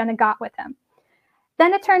competitive Jenna got with him.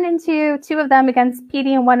 Then it turned into two of them against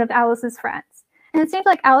Petey and one of Alice's friends. And it seemed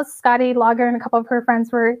like Alice, Scotty, Lager, and a couple of her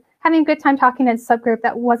friends were having a good time talking in a subgroup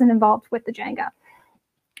that wasn't involved with the Jenga.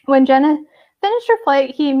 When Jenna finished her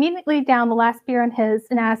flight, he immediately downed the last beer on his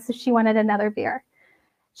and asked if she wanted another beer.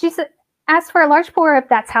 She asked for a large pour if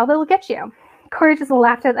that's how they'll get you. Corey just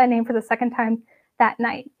laughed at that name for the second time that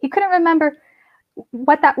night. He couldn't remember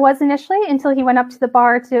what that was initially until he went up to the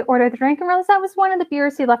bar to order the drink and realized that was one of the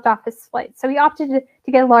beers he left off his flight. So he opted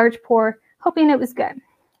to get a large pour, hoping it was good.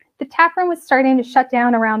 The tap room was starting to shut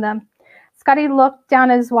down around them. Scotty looked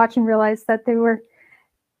down at his watch and realized that they were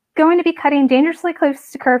going to be cutting dangerously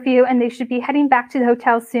close to curfew, and they should be heading back to the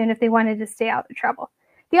hotel soon if they wanted to stay out of trouble.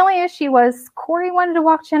 The only issue was Corey wanted to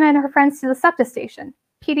walk Jenna and her friends to the SEPTA station.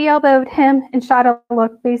 Petey elbowed him and shot a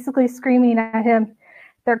look, basically screaming at him.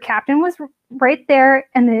 Their captain was right there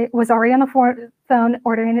and it was already on the phone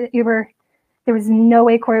ordering an Uber. There was no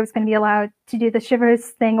way Corey was going to be allowed to do the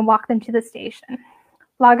shivers thing and walk them to the station.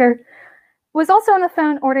 Lager was also on the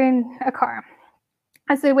phone ordering a car.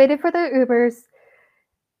 As they waited for their Ubers,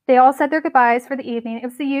 they all said their goodbyes for the evening. It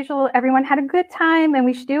was the usual, everyone had a good time and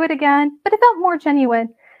we should do it again, but it felt more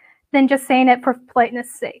genuine than just saying it for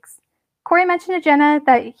politeness sakes. Corey mentioned to Jenna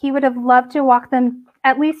that he would have loved to walk them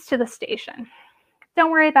at least to the station.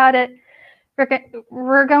 Don't worry about it.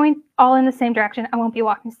 We're going all in the same direction. I won't be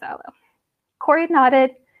walking solo. Corey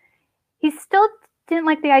nodded. He still didn't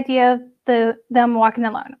like the idea of them walking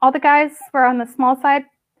alone. All the guys were on the small side,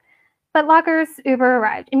 but Lager's Uber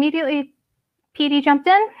arrived. Immediately, Petey jumped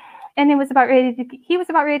in, and he was about ready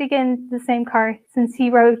to get in the same car since he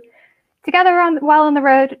rode together while on the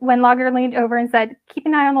road when Lager leaned over and said, "Keep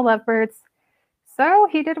an eye on the lovebirds." So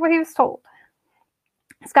he did what he was told.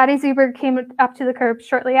 Scotty's Uber came up to the curb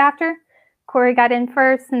shortly after. Corey got in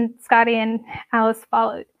first, and Scotty and Alice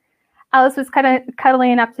followed. Alice was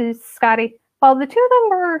cuddling up to Scotty. While the two of them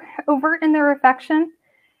were overt in their affection,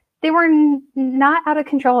 they were not out of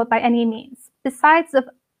control by any means. Besides,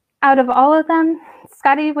 out of all of them,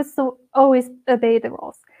 Scotty was always obeyed the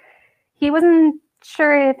rules. He wasn't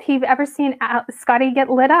sure if he'd ever seen Scotty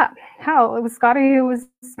get lit up. Hell, it was Scotty who was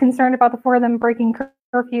concerned about the four of them breaking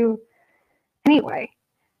curfew anyway.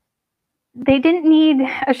 They didn't need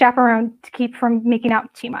a chaperone to keep from making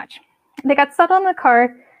out too much. They got settled in the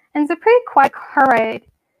car, and it's a pretty quiet car ride.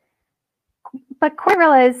 But Corey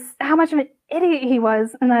realized how much of an idiot he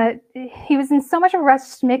was, and that he was in so much of a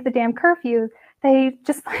rush to make the damn curfew that he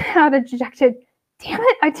just let out a dejected, "Damn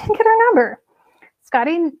it, I didn't get her number."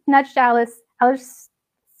 Scotty nudged Alice. Alice's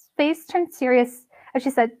face turned serious as she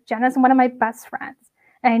said, "Jenna's one of my best friends.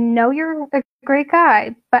 And I know you're a great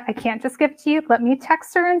guy, but I can't just give it to you. Let me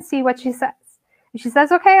text her and see what she says. If she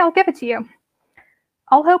says, okay, I'll give it to you."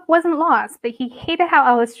 All hope wasn't lost, but he hated how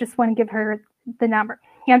Alice just wouldn't give her the number.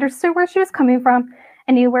 He understood where she was coming from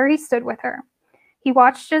and knew where he stood with her. He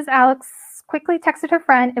watched as Alex quickly texted her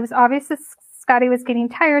friend. It was obvious that Scotty was getting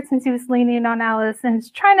tired since he was leaning on Alice and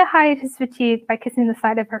was trying to hide his fatigue by kissing the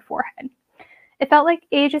side of her forehead. It felt like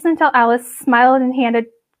ages until Alice smiled and handed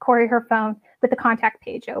Corey her phone with the contact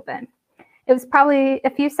page open. It was probably a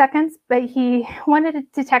few seconds, but he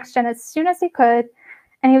wanted to text Jen as soon as he could,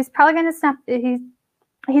 and he was probably going to snap.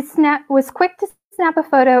 He was quick to snap a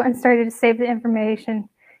photo and started to save the information.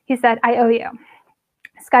 He said, "I owe you."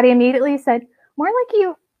 Scotty immediately said, "More like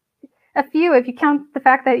you, a few, if you count the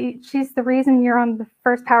fact that she's the reason you're on the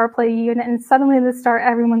first power play unit and suddenly the star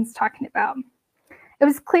everyone's talking about." It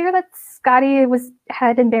was clear that Scotty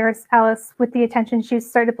had embarrassed Alice with the attention. She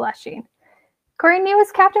started blushing. Corey knew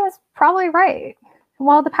his captain was probably right.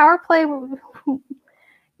 While the power play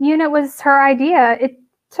unit was her idea, it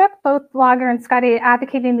took both Lager and Scotty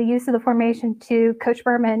advocating the use of the formation to Coach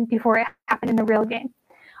Berman before it happened in the real game.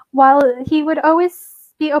 While he would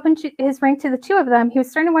always be open to his ring to the two of them, he was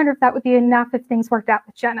starting to wonder if that would be enough if things worked out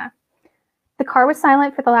with Jenna. The car was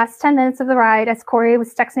silent for the last 10 minutes of the ride as Corey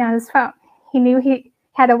was texting on his phone. He knew he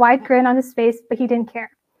had a wide grin on his face, but he didn't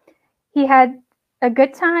care. He had a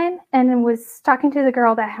good time and was talking to the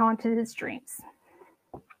girl that haunted his dreams.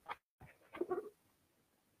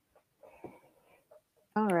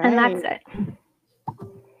 All right. And that's it.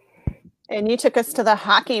 And you took us to the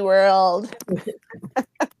hockey world.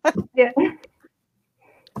 Yeah.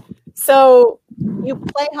 So you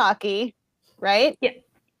play hockey, right? Yeah.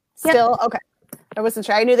 Still? Okay. I wasn't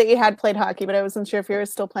sure. I knew that you had played hockey, but I wasn't sure if you were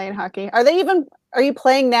still playing hockey. Are you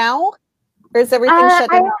playing now? Or is everything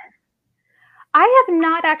shut down? I have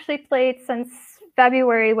not actually played since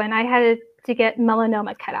February when I had to get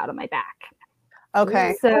melanoma cut out of my back.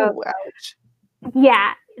 Okay. So, ouch.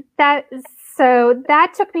 yeah, that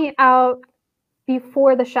took me out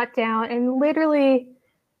before the shutdown, and literally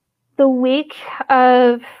the week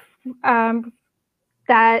of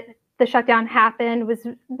that the shutdown happened was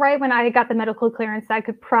right when I got the medical clearance that I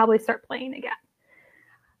could probably start playing again.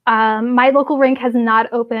 My local rink has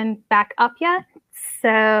not opened back up yet,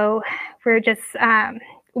 so we're just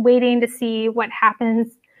waiting to see what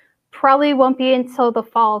happens. Probably won't be until the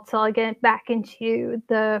fall till I get back into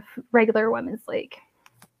the regular women's league.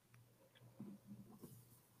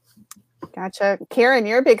 Gotcha. Karen,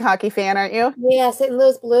 you're a big hockey fan, aren't you? Yeah, St.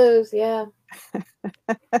 Louis Blues, yeah.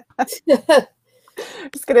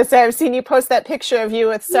 Just gonna say, I've seen you post that picture of you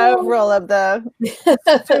with several of the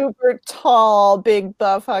super tall, big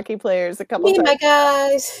buff hockey players a couple Me and times. my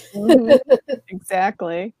guys. Mm-hmm.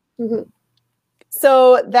 Exactly. Mm-hmm.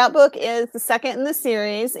 So that book is the second in the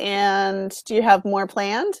series, and do you have more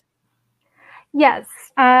planned? Yes,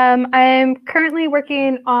 I'm currently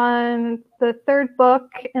working on the third book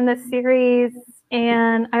in the series,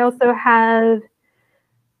 and I also have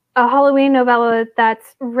a Halloween novella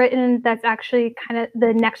that's written that's actually kind of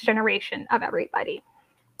the next generation of everybody.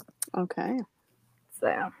 Okay.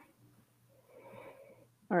 So.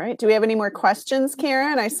 All right. Do we have any more questions,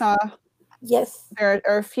 Karen? I saw Yes. there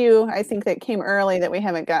are a few, I think, that came early that we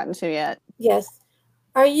haven't gotten to yet. Yes.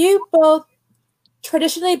 Are you both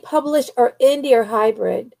traditionally published or indie or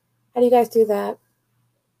hybrid? How do you guys do that?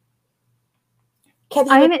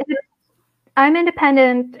 I'm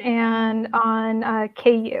independent and on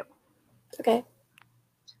KU. Okay.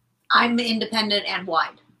 I'm independent and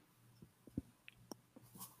wide.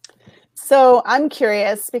 So I'm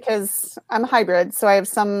curious because I'm hybrid. So I have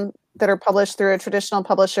some that are published through a traditional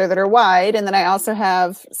publisher that are wide. And then I also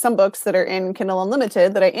have some books that are in Kindle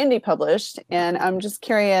Unlimited that I indie published. And I'm just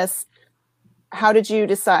curious, how did you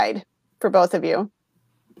decide for both of you?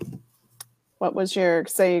 What was your,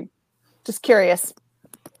 just curious.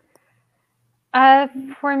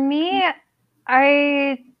 For me,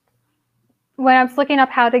 when I was looking up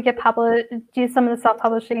how to get do some of the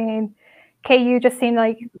self-publishing, KU just seemed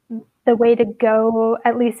like the way to go,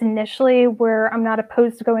 at least initially, where I'm not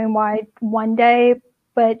opposed to going wide one day,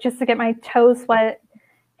 but just to get my toes wet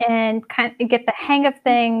and kind of get the hang of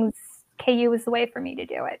things, KU was the way for me to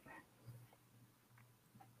do it.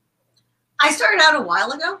 I started out a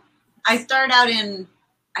while ago. I started out in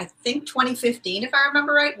I think 2015, if I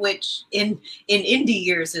remember right, which in indie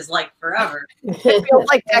years is like forever. It feels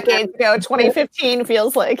like decades ago. 2015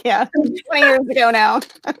 feels like, 20 years ago now.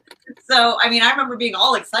 So, I mean, I remember being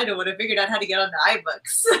all excited when I figured out how to get onto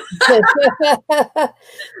iBooks.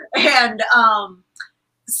 And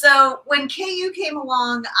so when KU came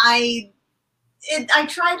along, I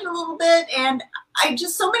tried it a little bit, and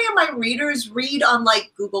so many of my readers read on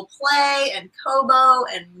like Google Play and Kobo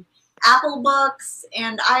and Apple Books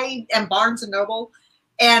and Barnes and Noble.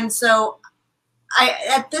 And so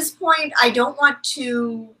at this point, I don't want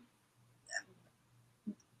to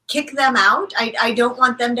kick them out. I don't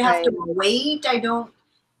want them to have to wait.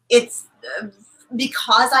 It's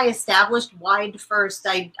because I established Wide first,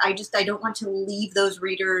 I don't want to leave those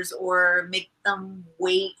readers or make them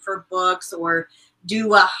wait for books or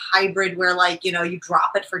do a hybrid where like, you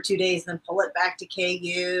drop it for 2 days and then pull it back to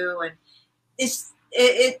KU. And it's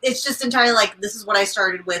just entirely like, this is what I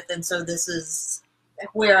started with. And so this is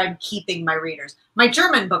where I'm keeping my readers. My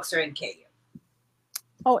German books are in KU.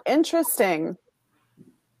 Oh, interesting.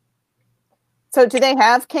 So do they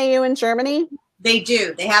have KU in Germany? They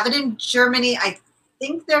do. They have it in Germany. I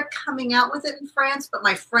think they're coming out with it in France, but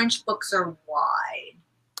my French books are wide.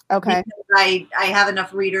 Okay. Because I have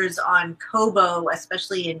enough readers on Kobo,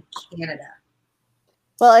 especially in Canada.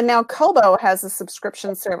 Well, and now Kobo has a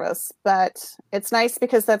subscription service, but it's nice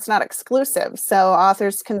because that's not exclusive. So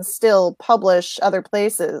authors can still publish other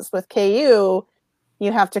places. With KU,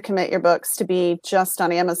 you have to commit your books to be just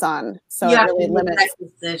on Amazon. So you it have really to make limits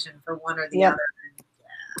that decision for one or the other.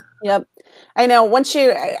 Yep. I know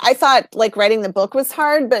I thought like writing the book was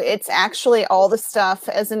hard, but it's actually all the stuff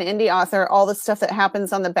as an indie author, all the stuff that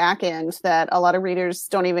happens on the back end that a lot of readers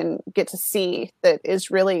don't even get to see that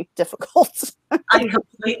is really difficult. I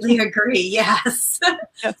completely agree. Yes.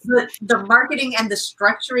 Yes. The marketing and the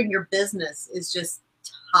structuring your business is just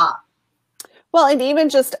tough. Well, and even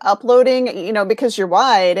just uploading, because you're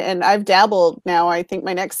wide, and I've dabbled now, I think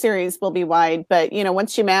my next series will be wide, but,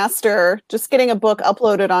 once you master, just getting a book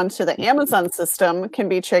uploaded onto the Amazon system can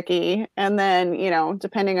be tricky. And then,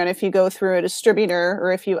 depending on if you go through a distributor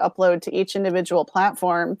or if you upload to each individual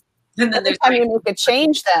platform, and then every time you make a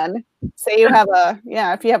change, then say you have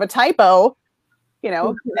if you have a typo,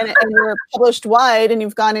 and you're published wide and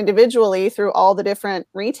you've gone individually through all the different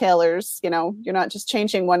retailers, you're not just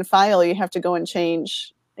changing one file, you have to go and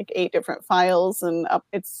change like 8 different files, and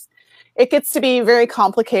it gets to be very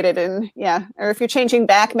complicated. And or if you're changing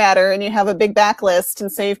back matter and you have a big backlist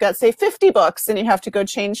and say you've got 50 books and you have to go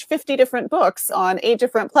change 50 different books on 8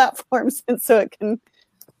 different platforms. And so it can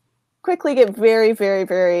quickly get very, very,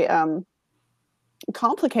 very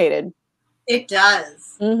complicated. It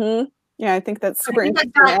does. Mm-hmm. Yeah, I think that's super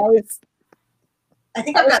interesting. I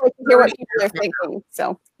think I've got like to hear what people are thinking.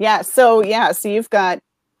 So you've got,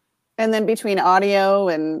 and then between audio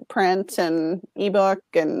and print and ebook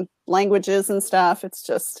and languages and stuff, it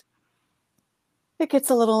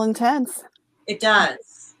gets a little intense. It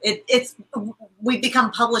does. We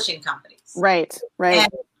become publishing companies. Right.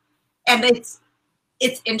 And it's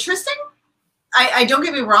interesting. I don't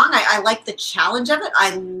get me wrong. I like the challenge of it.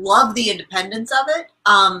 I love the independence of it.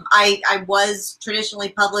 I was traditionally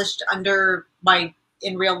published under my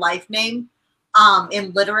in real life name,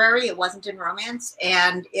 in literary. It wasn't in romance,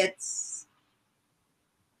 and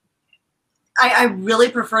I really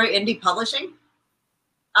prefer indie publishing.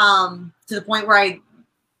 To the point where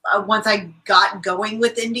once I got going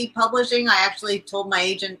with indie publishing, I actually told my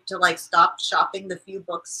agent to like stop shopping the few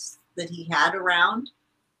books that he had around,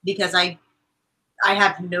 because I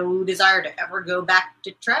have no desire to ever go back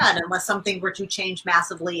to trad unless something were to change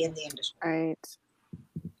massively in the industry. Right.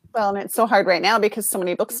 Well, and it's so hard right now because so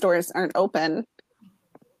many bookstores aren't open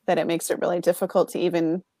that it makes it really difficult to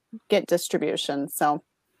even get distribution. So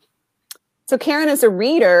Karen, is a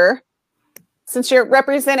reader, since you're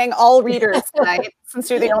representing all readers tonight,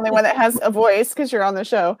 since you're the only one that has a voice because you're on the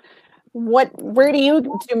show, where do you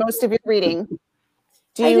do most of your reading?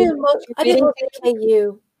 I do most of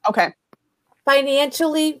KU. Okay.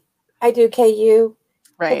 Financially, I do KU.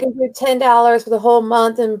 Right. I can do $10 for the whole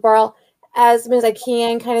month and borrow as many as I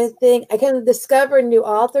can, kind of thing. I can discover new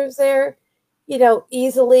authors there,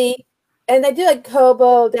 easily. And I do like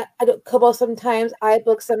Kobo. I do Kobo sometimes,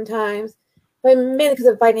 iBooks sometimes. But mainly because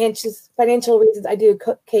of financial reasons, I do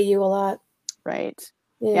KU a lot. Right.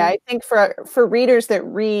 Yeah, I think for readers that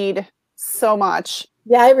read so much.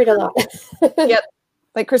 Yeah, I read a lot. Yep.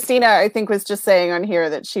 Like Christina, I think, was just saying on here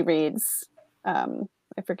that she reads,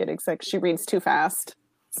 I forget exactly, she reads too fast.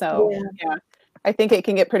 So yeah, I think it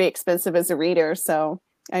can get pretty expensive as a reader. So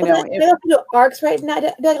I know. I don't do ARCs right now. I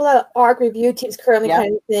do like a lot of ARC review teams currently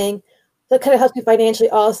kind of thing. that kind of helps me financially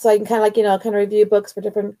also. I can kind of like, kind of review books for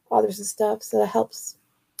different authors and stuff. So that helps.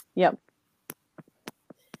 Yep.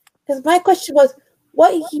 Because my question was,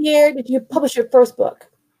 what year did you publish your first book?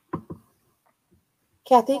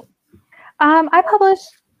 Kathy? I published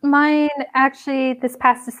mine actually this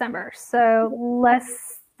past December, so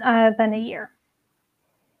less than a year.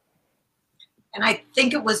 And I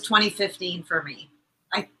think it was 2015 for me.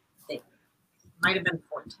 I think might have been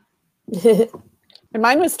 14. And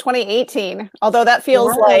mine was 2018, although that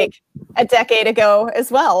feels like a decade ago as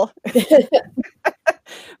well.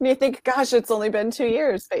 When you think, gosh, it's only been 2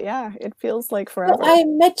 years, but yeah, it feels like forever. Well, I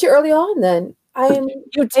met you early on then.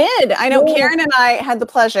 You did. I know. Karen and I had the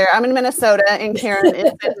pleasure. I'm in Minnesota and Karen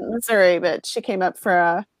is in Missouri, but she came up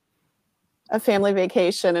for a family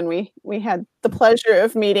vacation, and we had the pleasure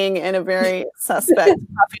of meeting in a very suspect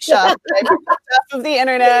coffee shop that I picked up off of the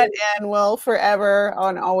internet and will forever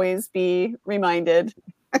and always be reminded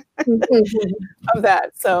of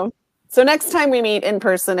that. So next time we meet in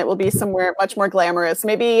person, it will be somewhere much more glamorous.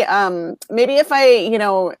 Maybe if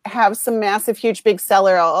I, have some massive, huge, big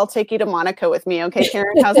seller, I'll take you to Monaco with me. Okay,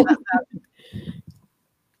 Karen, how's that sound?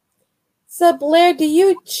 So Blair, do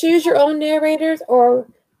you choose your own narrators, or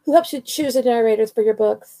who helps you choose the narrators for your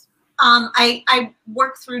books? I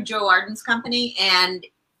work through Joe Arden's company, and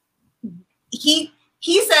he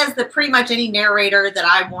says that pretty much any narrator that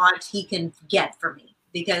I want, he can get for me,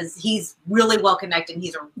 because he's really well connected.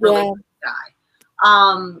 He's a really good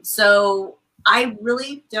guy. So I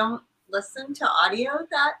really don't listen to audio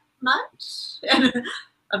that much. And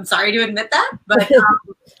I'm sorry to admit that, but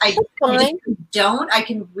I don't. I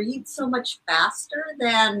can read so much faster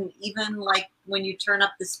than even like when you turn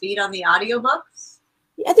up the speed on the audiobooks.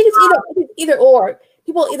 I think it's either or.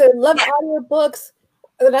 People either love audiobooks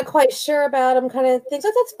or they're not quite sure about them, kind of things.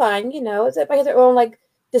 So that's fine. It's everybody has their own like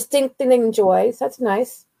distinct thing they enjoy. So that's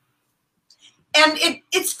nice. And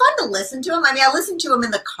it's fun to listen to them. I mean, I listen to them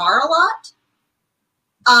in the car a lot.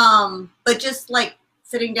 But just like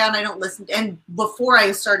sitting down, I don't listen. And before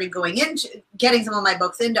I started going into getting some of my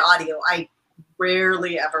books into audio, I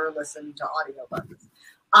rarely ever listened to audiobooks.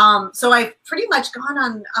 So I've pretty much gone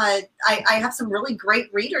on, I have some really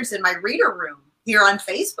great readers in my reader room here on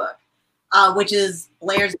Facebook, which is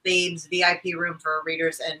Blair's Babes VIP room for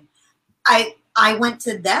readers. And I went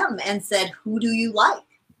to them and said, who do you like?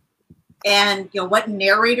 And, what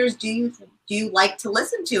narrators do you like to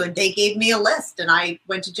listen to? And they gave me a list, and I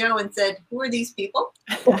went to Joe and said, who are these people?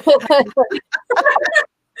 And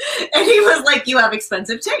he was like, you have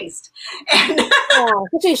expensive taste. And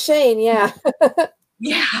which is Shane, yeah.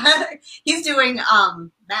 Yeah, he's doing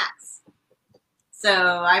Max. So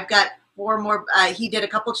I've got 4 more. He did a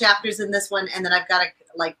couple chapters in this one, and then I've got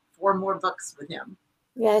 4 more books with him.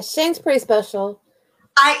 Yeah, Shane's pretty special.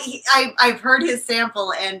 I've heard his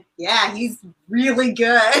sample, and yeah, he's really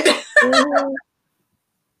good.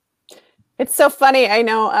 It's so funny. I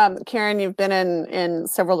know, Karen, you've been in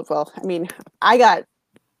several. Well, I mean, I got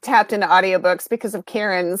tapped into audiobooks because of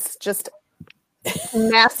Karen's just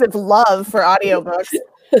massive love for audiobooks.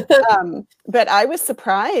 But I was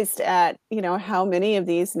surprised at, how many of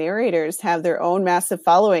these narrators have their own massive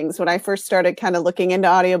followings. When I first started kind of looking into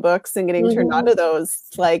audiobooks and getting turned on to those,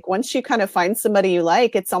 like once you kind of find somebody you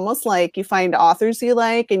like, it's almost like you find authors you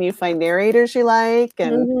like and you find narrators you like.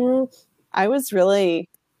 And I was really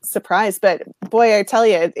surprised. But boy, I tell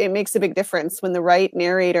you, it makes a big difference when the right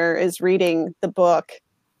narrator is reading the book.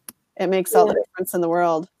 It makes all the difference in the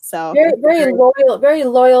world. So very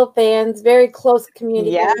loyal fans, very close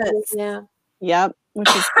community. Yes. Yeah. Yep. Which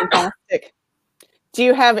is fantastic. Do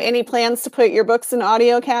you have any plans to put your books in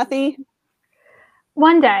audio, Kathy?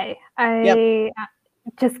 One day. I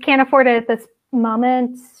just can't afford it at this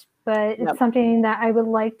moment, but it's something that I would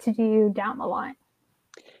like to do down the line.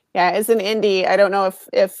 Yeah, as an indie, I don't know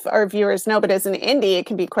if our viewers know, but as an indie, it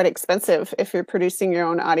can be quite expensive if you're producing your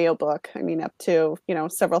own audiobook. I mean, up to,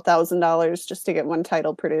 several $1,000s just to get one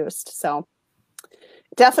title produced. So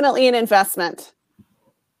definitely an investment.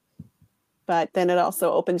 But then it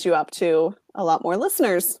also opens you up to a lot more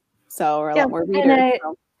listeners. Or a lot more readers.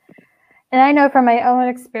 And I know from my own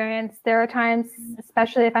experience, there are times,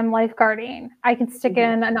 especially if I'm lifeguarding, I can stick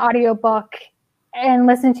in an audiobook and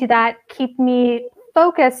listen to that, keep me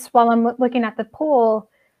focused while I'm looking at the pool,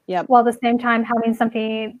 while at the same time having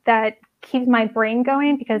something that keeps my brain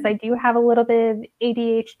going, because I do have a little bit of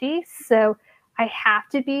ADHD. So I have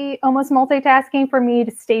to be almost multitasking for me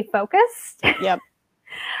to stay focused. Yep.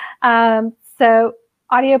 So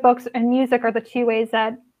audiobooks and music are the 2 ways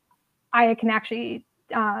that I can actually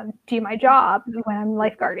do my job when I'm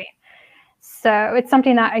lifeguarding. So it's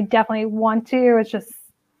something that I definitely want to. It's just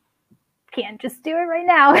can't just do it right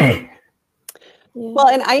now. Yeah. Well,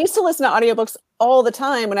 and I used to listen to audiobooks all the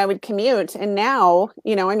time when I would commute. And now,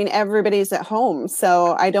 I mean, everybody's at home.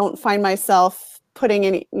 So I don't find myself putting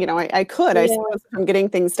any, I could, I Yeah. suppose, if I'm getting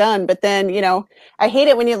things done. But then, I hate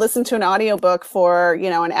it when you listen to an audiobook for,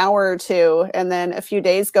 an hour or two, and then a few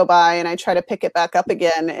days go by and I try to pick it back up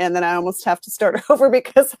again. And then I almost have to start over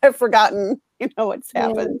because I've forgotten, what's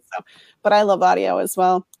happened. So, but I love audio as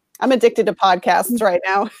well. I'm addicted to podcasts right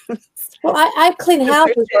now. Well, I clean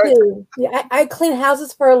houses too. Yeah, I clean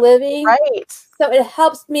houses for a living. Right. So it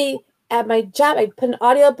helps me at my job. I put an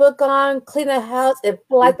audiobook on, clean a house. It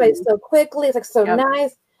flies by so quickly. It's like so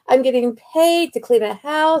nice. I'm getting paid to clean a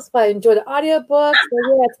house, but I enjoy the audiobook. So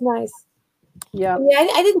yeah, it's nice. Yeah. Yeah,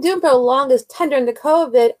 I didn't do them for the longest time during the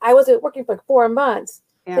COVID. I wasn't working for like 4 months.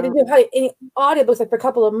 Yeah. I didn't do hardly any audiobooks like for a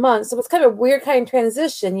couple of months. So it's kind of a weird kind of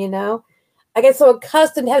transition, I get so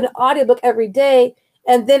accustomed to having an audiobook every day,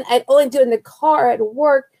 and then I'd only do it in the car at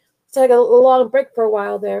work. So I got a long break for a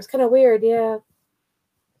while there. It's kind of weird, yeah.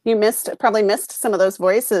 You probably missed some of those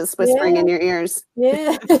voices whispering in your ears.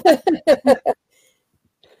 Yeah.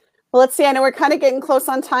 Well, let's see. I know we're kind of getting close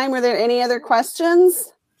on time. Were there any other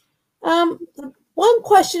questions? One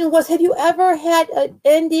question was, have you ever had an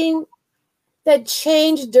ending that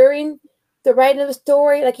changed during the writing of the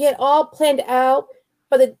story? Like you had all planned out,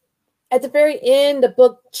 but at the very end, the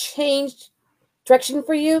book changed direction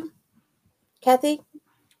for you? Kathy?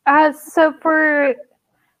 So for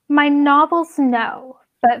my novels, no.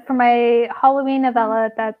 But for my Halloween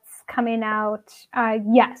novella that's coming out,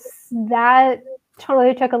 yes. That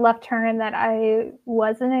totally took a left turn that I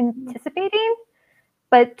wasn't anticipating,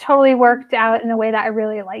 but totally worked out in a way that I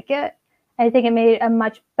really like it. I think it made a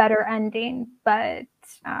much better ending, but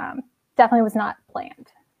definitely was not planned.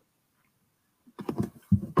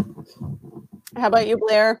 How about you,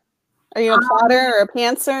 Blair? Are you a plotter or a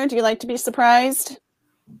pantser? Do you like to be surprised?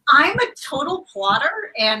 I'm a total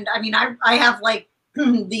plotter, and I mean, I have like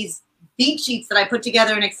these beat sheets that I put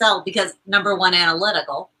together in Excel because number one,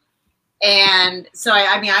 analytical. And so I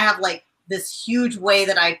have like this huge way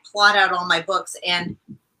that I plot out all my books, and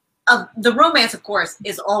the romance, of course,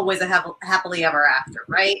 is always a happily ever after,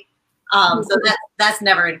 right? So that's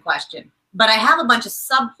never in question. But I have a bunch of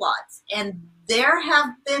subplots, and there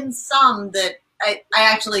have been some that I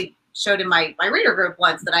actually showed in my reader group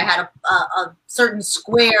once, that I had a certain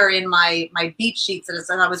square in my beat sheets that as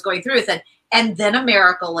I was going through, it said, and then a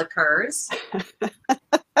miracle occurs.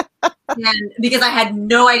 And because I had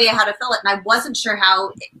no idea how to fill it, and I wasn't sure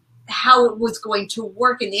how it was going to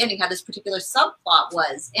work in the ending, how this particular subplot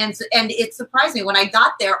was. And it surprised me when I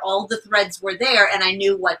got there, all the threads were there and I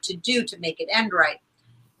knew what to do to make it end right.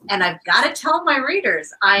 And I've got to tell my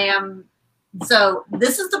readers, so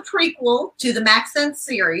this is the prequel to the Max Sense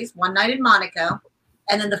series, One Night in Monaco.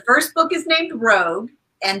 And then the first book is named Rogue,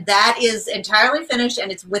 and that is entirely finished,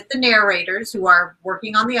 and it's with the narrators who are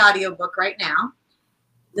working on the audiobook right now.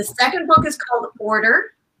 The second book is called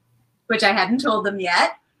Order, which I hadn't told them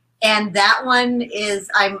yet. And that one is,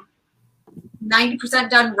 I'm 90%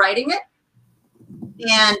 done writing it.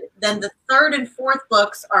 And then the third and fourth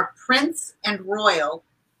books are Prince and Royal.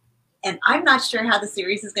 And I'm not sure how the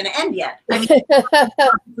series is going to end yet. I mean, it's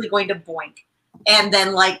probably going to boink. And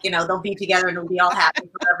then, they'll be together and it'll be all happy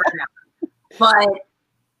forever now. But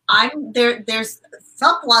there's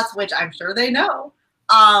subplots, which I'm sure they know,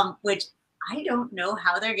 which I don't know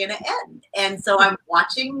how they're going to end. And so I'm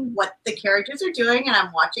watching what the characters are doing, and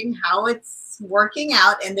I'm watching how it's working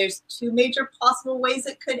out. And there's two major possible ways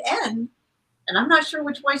it could end. And I'm not sure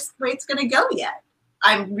which way it's going to go yet.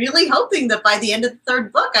 I'm really hoping that by the end of the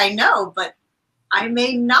third book, I know, but I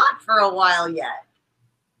may not for a while yet.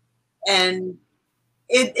 And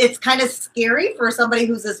it's kind of scary for somebody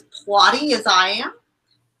who's as plotty as I am,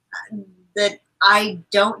 that I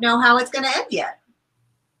don't know how it's going to end yet.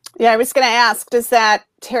 Yeah, I was going to ask, does that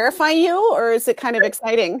terrify you, or is it kind of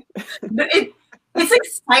exciting? It's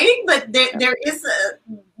exciting, but there is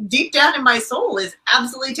deep down in my soul is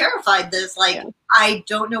absolutely terrified. I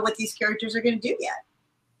don't know what these characters are going to do yet.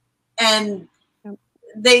 And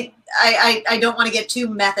I don't want to get too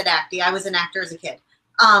method acty. I was an actor as a kid.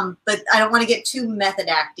 But I don't want to get too method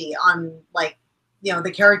acty on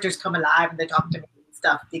the characters come alive and they talk to me and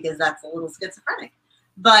stuff, because that's a little schizophrenic.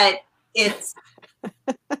 But it's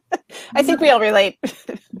I think we all relate.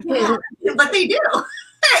 Yeah, but they do.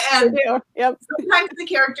 And they do. Yep. Sometimes the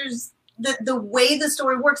characters, the way the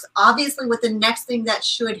story works, obviously with the next thing that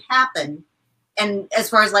should happen, and as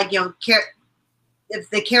far as if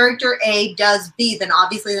the character A does B, then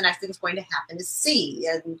obviously the next thing is going to happen is C,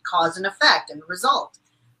 and cause and effect and result.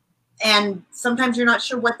 And sometimes you're not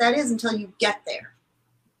sure what that is until you get there.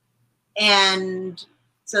 And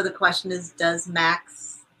So the question is, does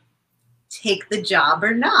Max take the job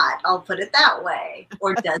or not? I'll put it that way.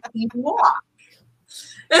 Or does he walk?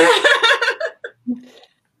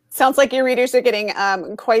 Sounds like your readers are getting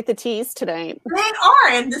quite the tease tonight. They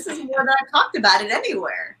are, and this is more than I talked about it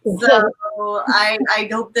anywhere. So I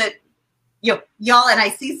hope that y'all, and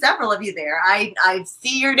I see several of you there. I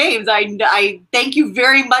see your names. I thank you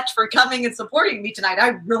very much for coming and supporting me tonight.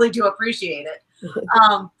 I really do appreciate it.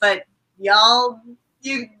 But y'all,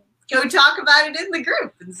 you go talk about it in the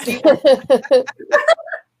group and see.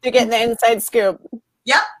 You're getting the inside scoop.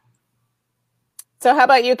 Yep. So how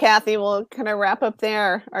about you, Kathy? We'll kind of wrap up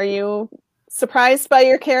there. Are you surprised by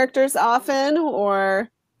your characters often, or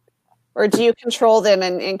do you control them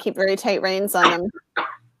and keep very tight reins on them?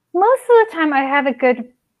 Most of the time I have a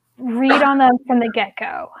good read on them from the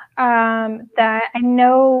get-go, that I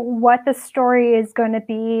know what the story is going to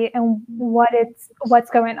be and what's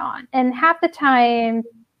going on. And half the time,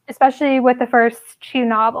 especially with the first 2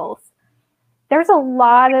 novels, there's a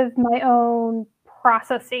lot of my own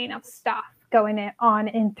processing of stuff going on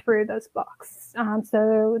in through those books.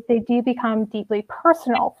 So they do become deeply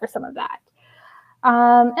personal for some of that.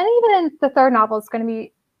 And even the third novel is going to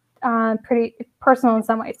be pretty personal in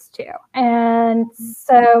some ways too. And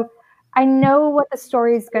so I know what the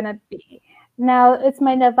story is going to be. Now, it's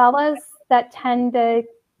my novellas that tend to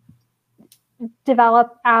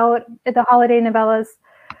develop out, the holiday novellas,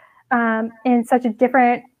 in such a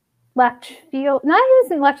different left field, not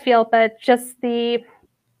even left field, but just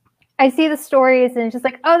I see the stories and it's just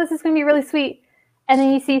like, oh, this is going to be really sweet. And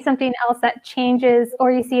then you see something else that changes,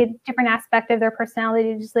 or you see a different aspect of their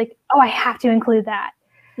personality, just like, oh, I have to include that.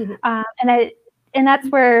 Mm-hmm. And that's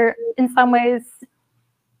where, in some ways,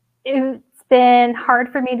 it's been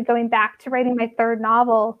hard for me to going back to writing my third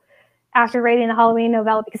novel after writing the Halloween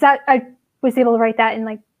novella, because I was able to write that in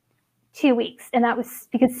like 2 weeks. And that was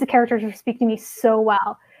because the characters were speaking to me so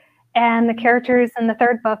well. And the characters in the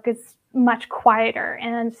third book is much quieter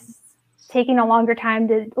and taking a longer time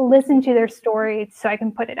to listen to their story so I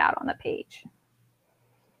can put it out on the page.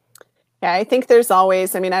 Yeah, I think there's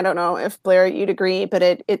always, I don't know if Blair, you'd agree, but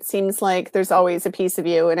it seems like there's always a piece of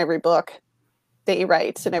you in every book that you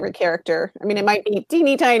write, in every character. it might be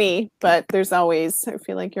teeny tiny, but there's always, I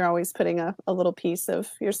feel like you're always putting a little piece of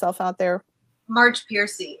yourself out there. Marge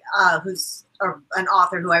Piercy, who's an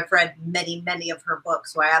author who I've read many, many of her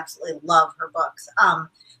books, who I absolutely love her books,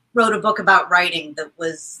 wrote a book about writing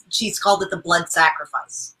she's called it The Blood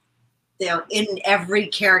Sacrifice. In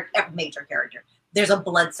every major character, there's a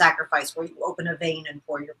blood sacrifice where you open a vein and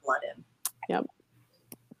pour your blood in. Yep.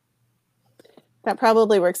 That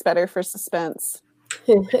probably works better for suspense.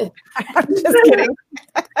 I'm just kidding.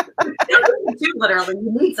 Literally,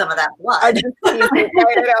 you need some of that blood. I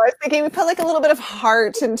was thinking we put like a little bit of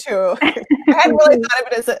heart into. I hadn't really thought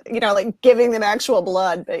of it as like giving them actual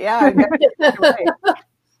blood, but yeah, you're right.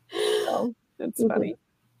 So, it's funny.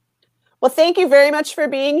 Well, thank you very much for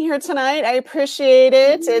being here tonight. I appreciate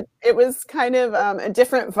it. It was kind of a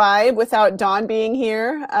different vibe without Dawn being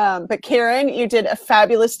here. But Karen, you did a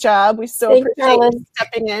fabulous job. We so appreciate you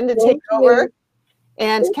stepping in to take over.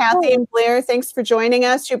 And Kathy and Blair, thanks for joining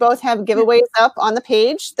us. You both have giveaways up on the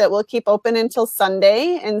page that will keep open until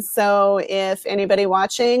Sunday. And so if anybody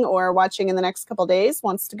watching or watching in the next couple days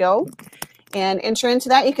wants to go and enter into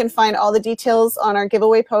that, you can find all the details on our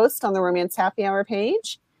giveaway post on the Romance Happy Hour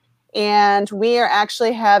page. And we are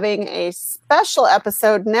actually having a special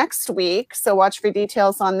episode next week, so watch for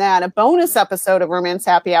details on that. A bonus episode of Romance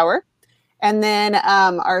Happy Hour. And then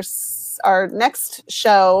our next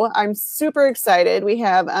show, I'm super excited. We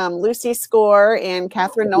have Lucy Score and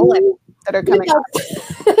Catherine Nolan that are coming up.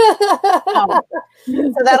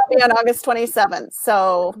 So that'll be on August 27th.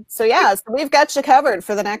 So we've got you covered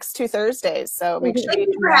for the next 2 Thursdays. So make sure thank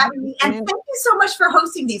you for having me. And thank you so much for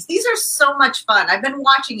hosting these. These are so much fun. I've been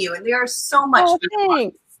watching you and they are so much fun.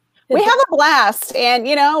 Thanks. We have a blast, and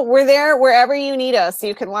we're there wherever you need us.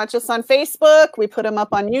 You can watch us on Facebook. We put them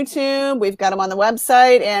up on YouTube. We've got them on the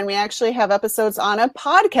website, and we actually have episodes on a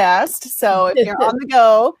podcast. So if you're on the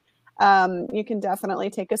go, you can definitely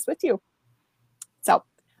take us with you. So,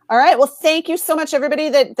 all right. Well, thank you so much, everybody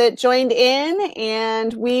that joined in,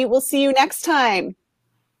 and we will see you next time.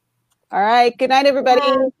 All right. Good night, everybody.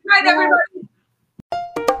 Good night, everybody.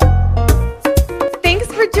 Thanks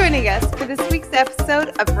for joining us for this week's episode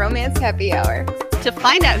of Romance Happy Hour. To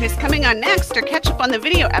find out who's coming on next or catch up on the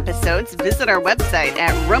video episodes, visit our website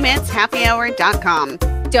at romancehappyhour.com.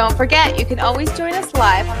 Don't forget, you can always join us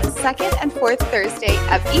live on the second and fourth Thursday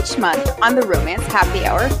of each month on the Romance Happy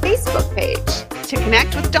Hour Facebook page. To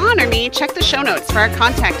connect with Dawn or me, check the show notes for our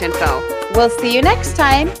contact info. We'll see you next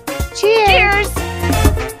time. Cheers! Cheers!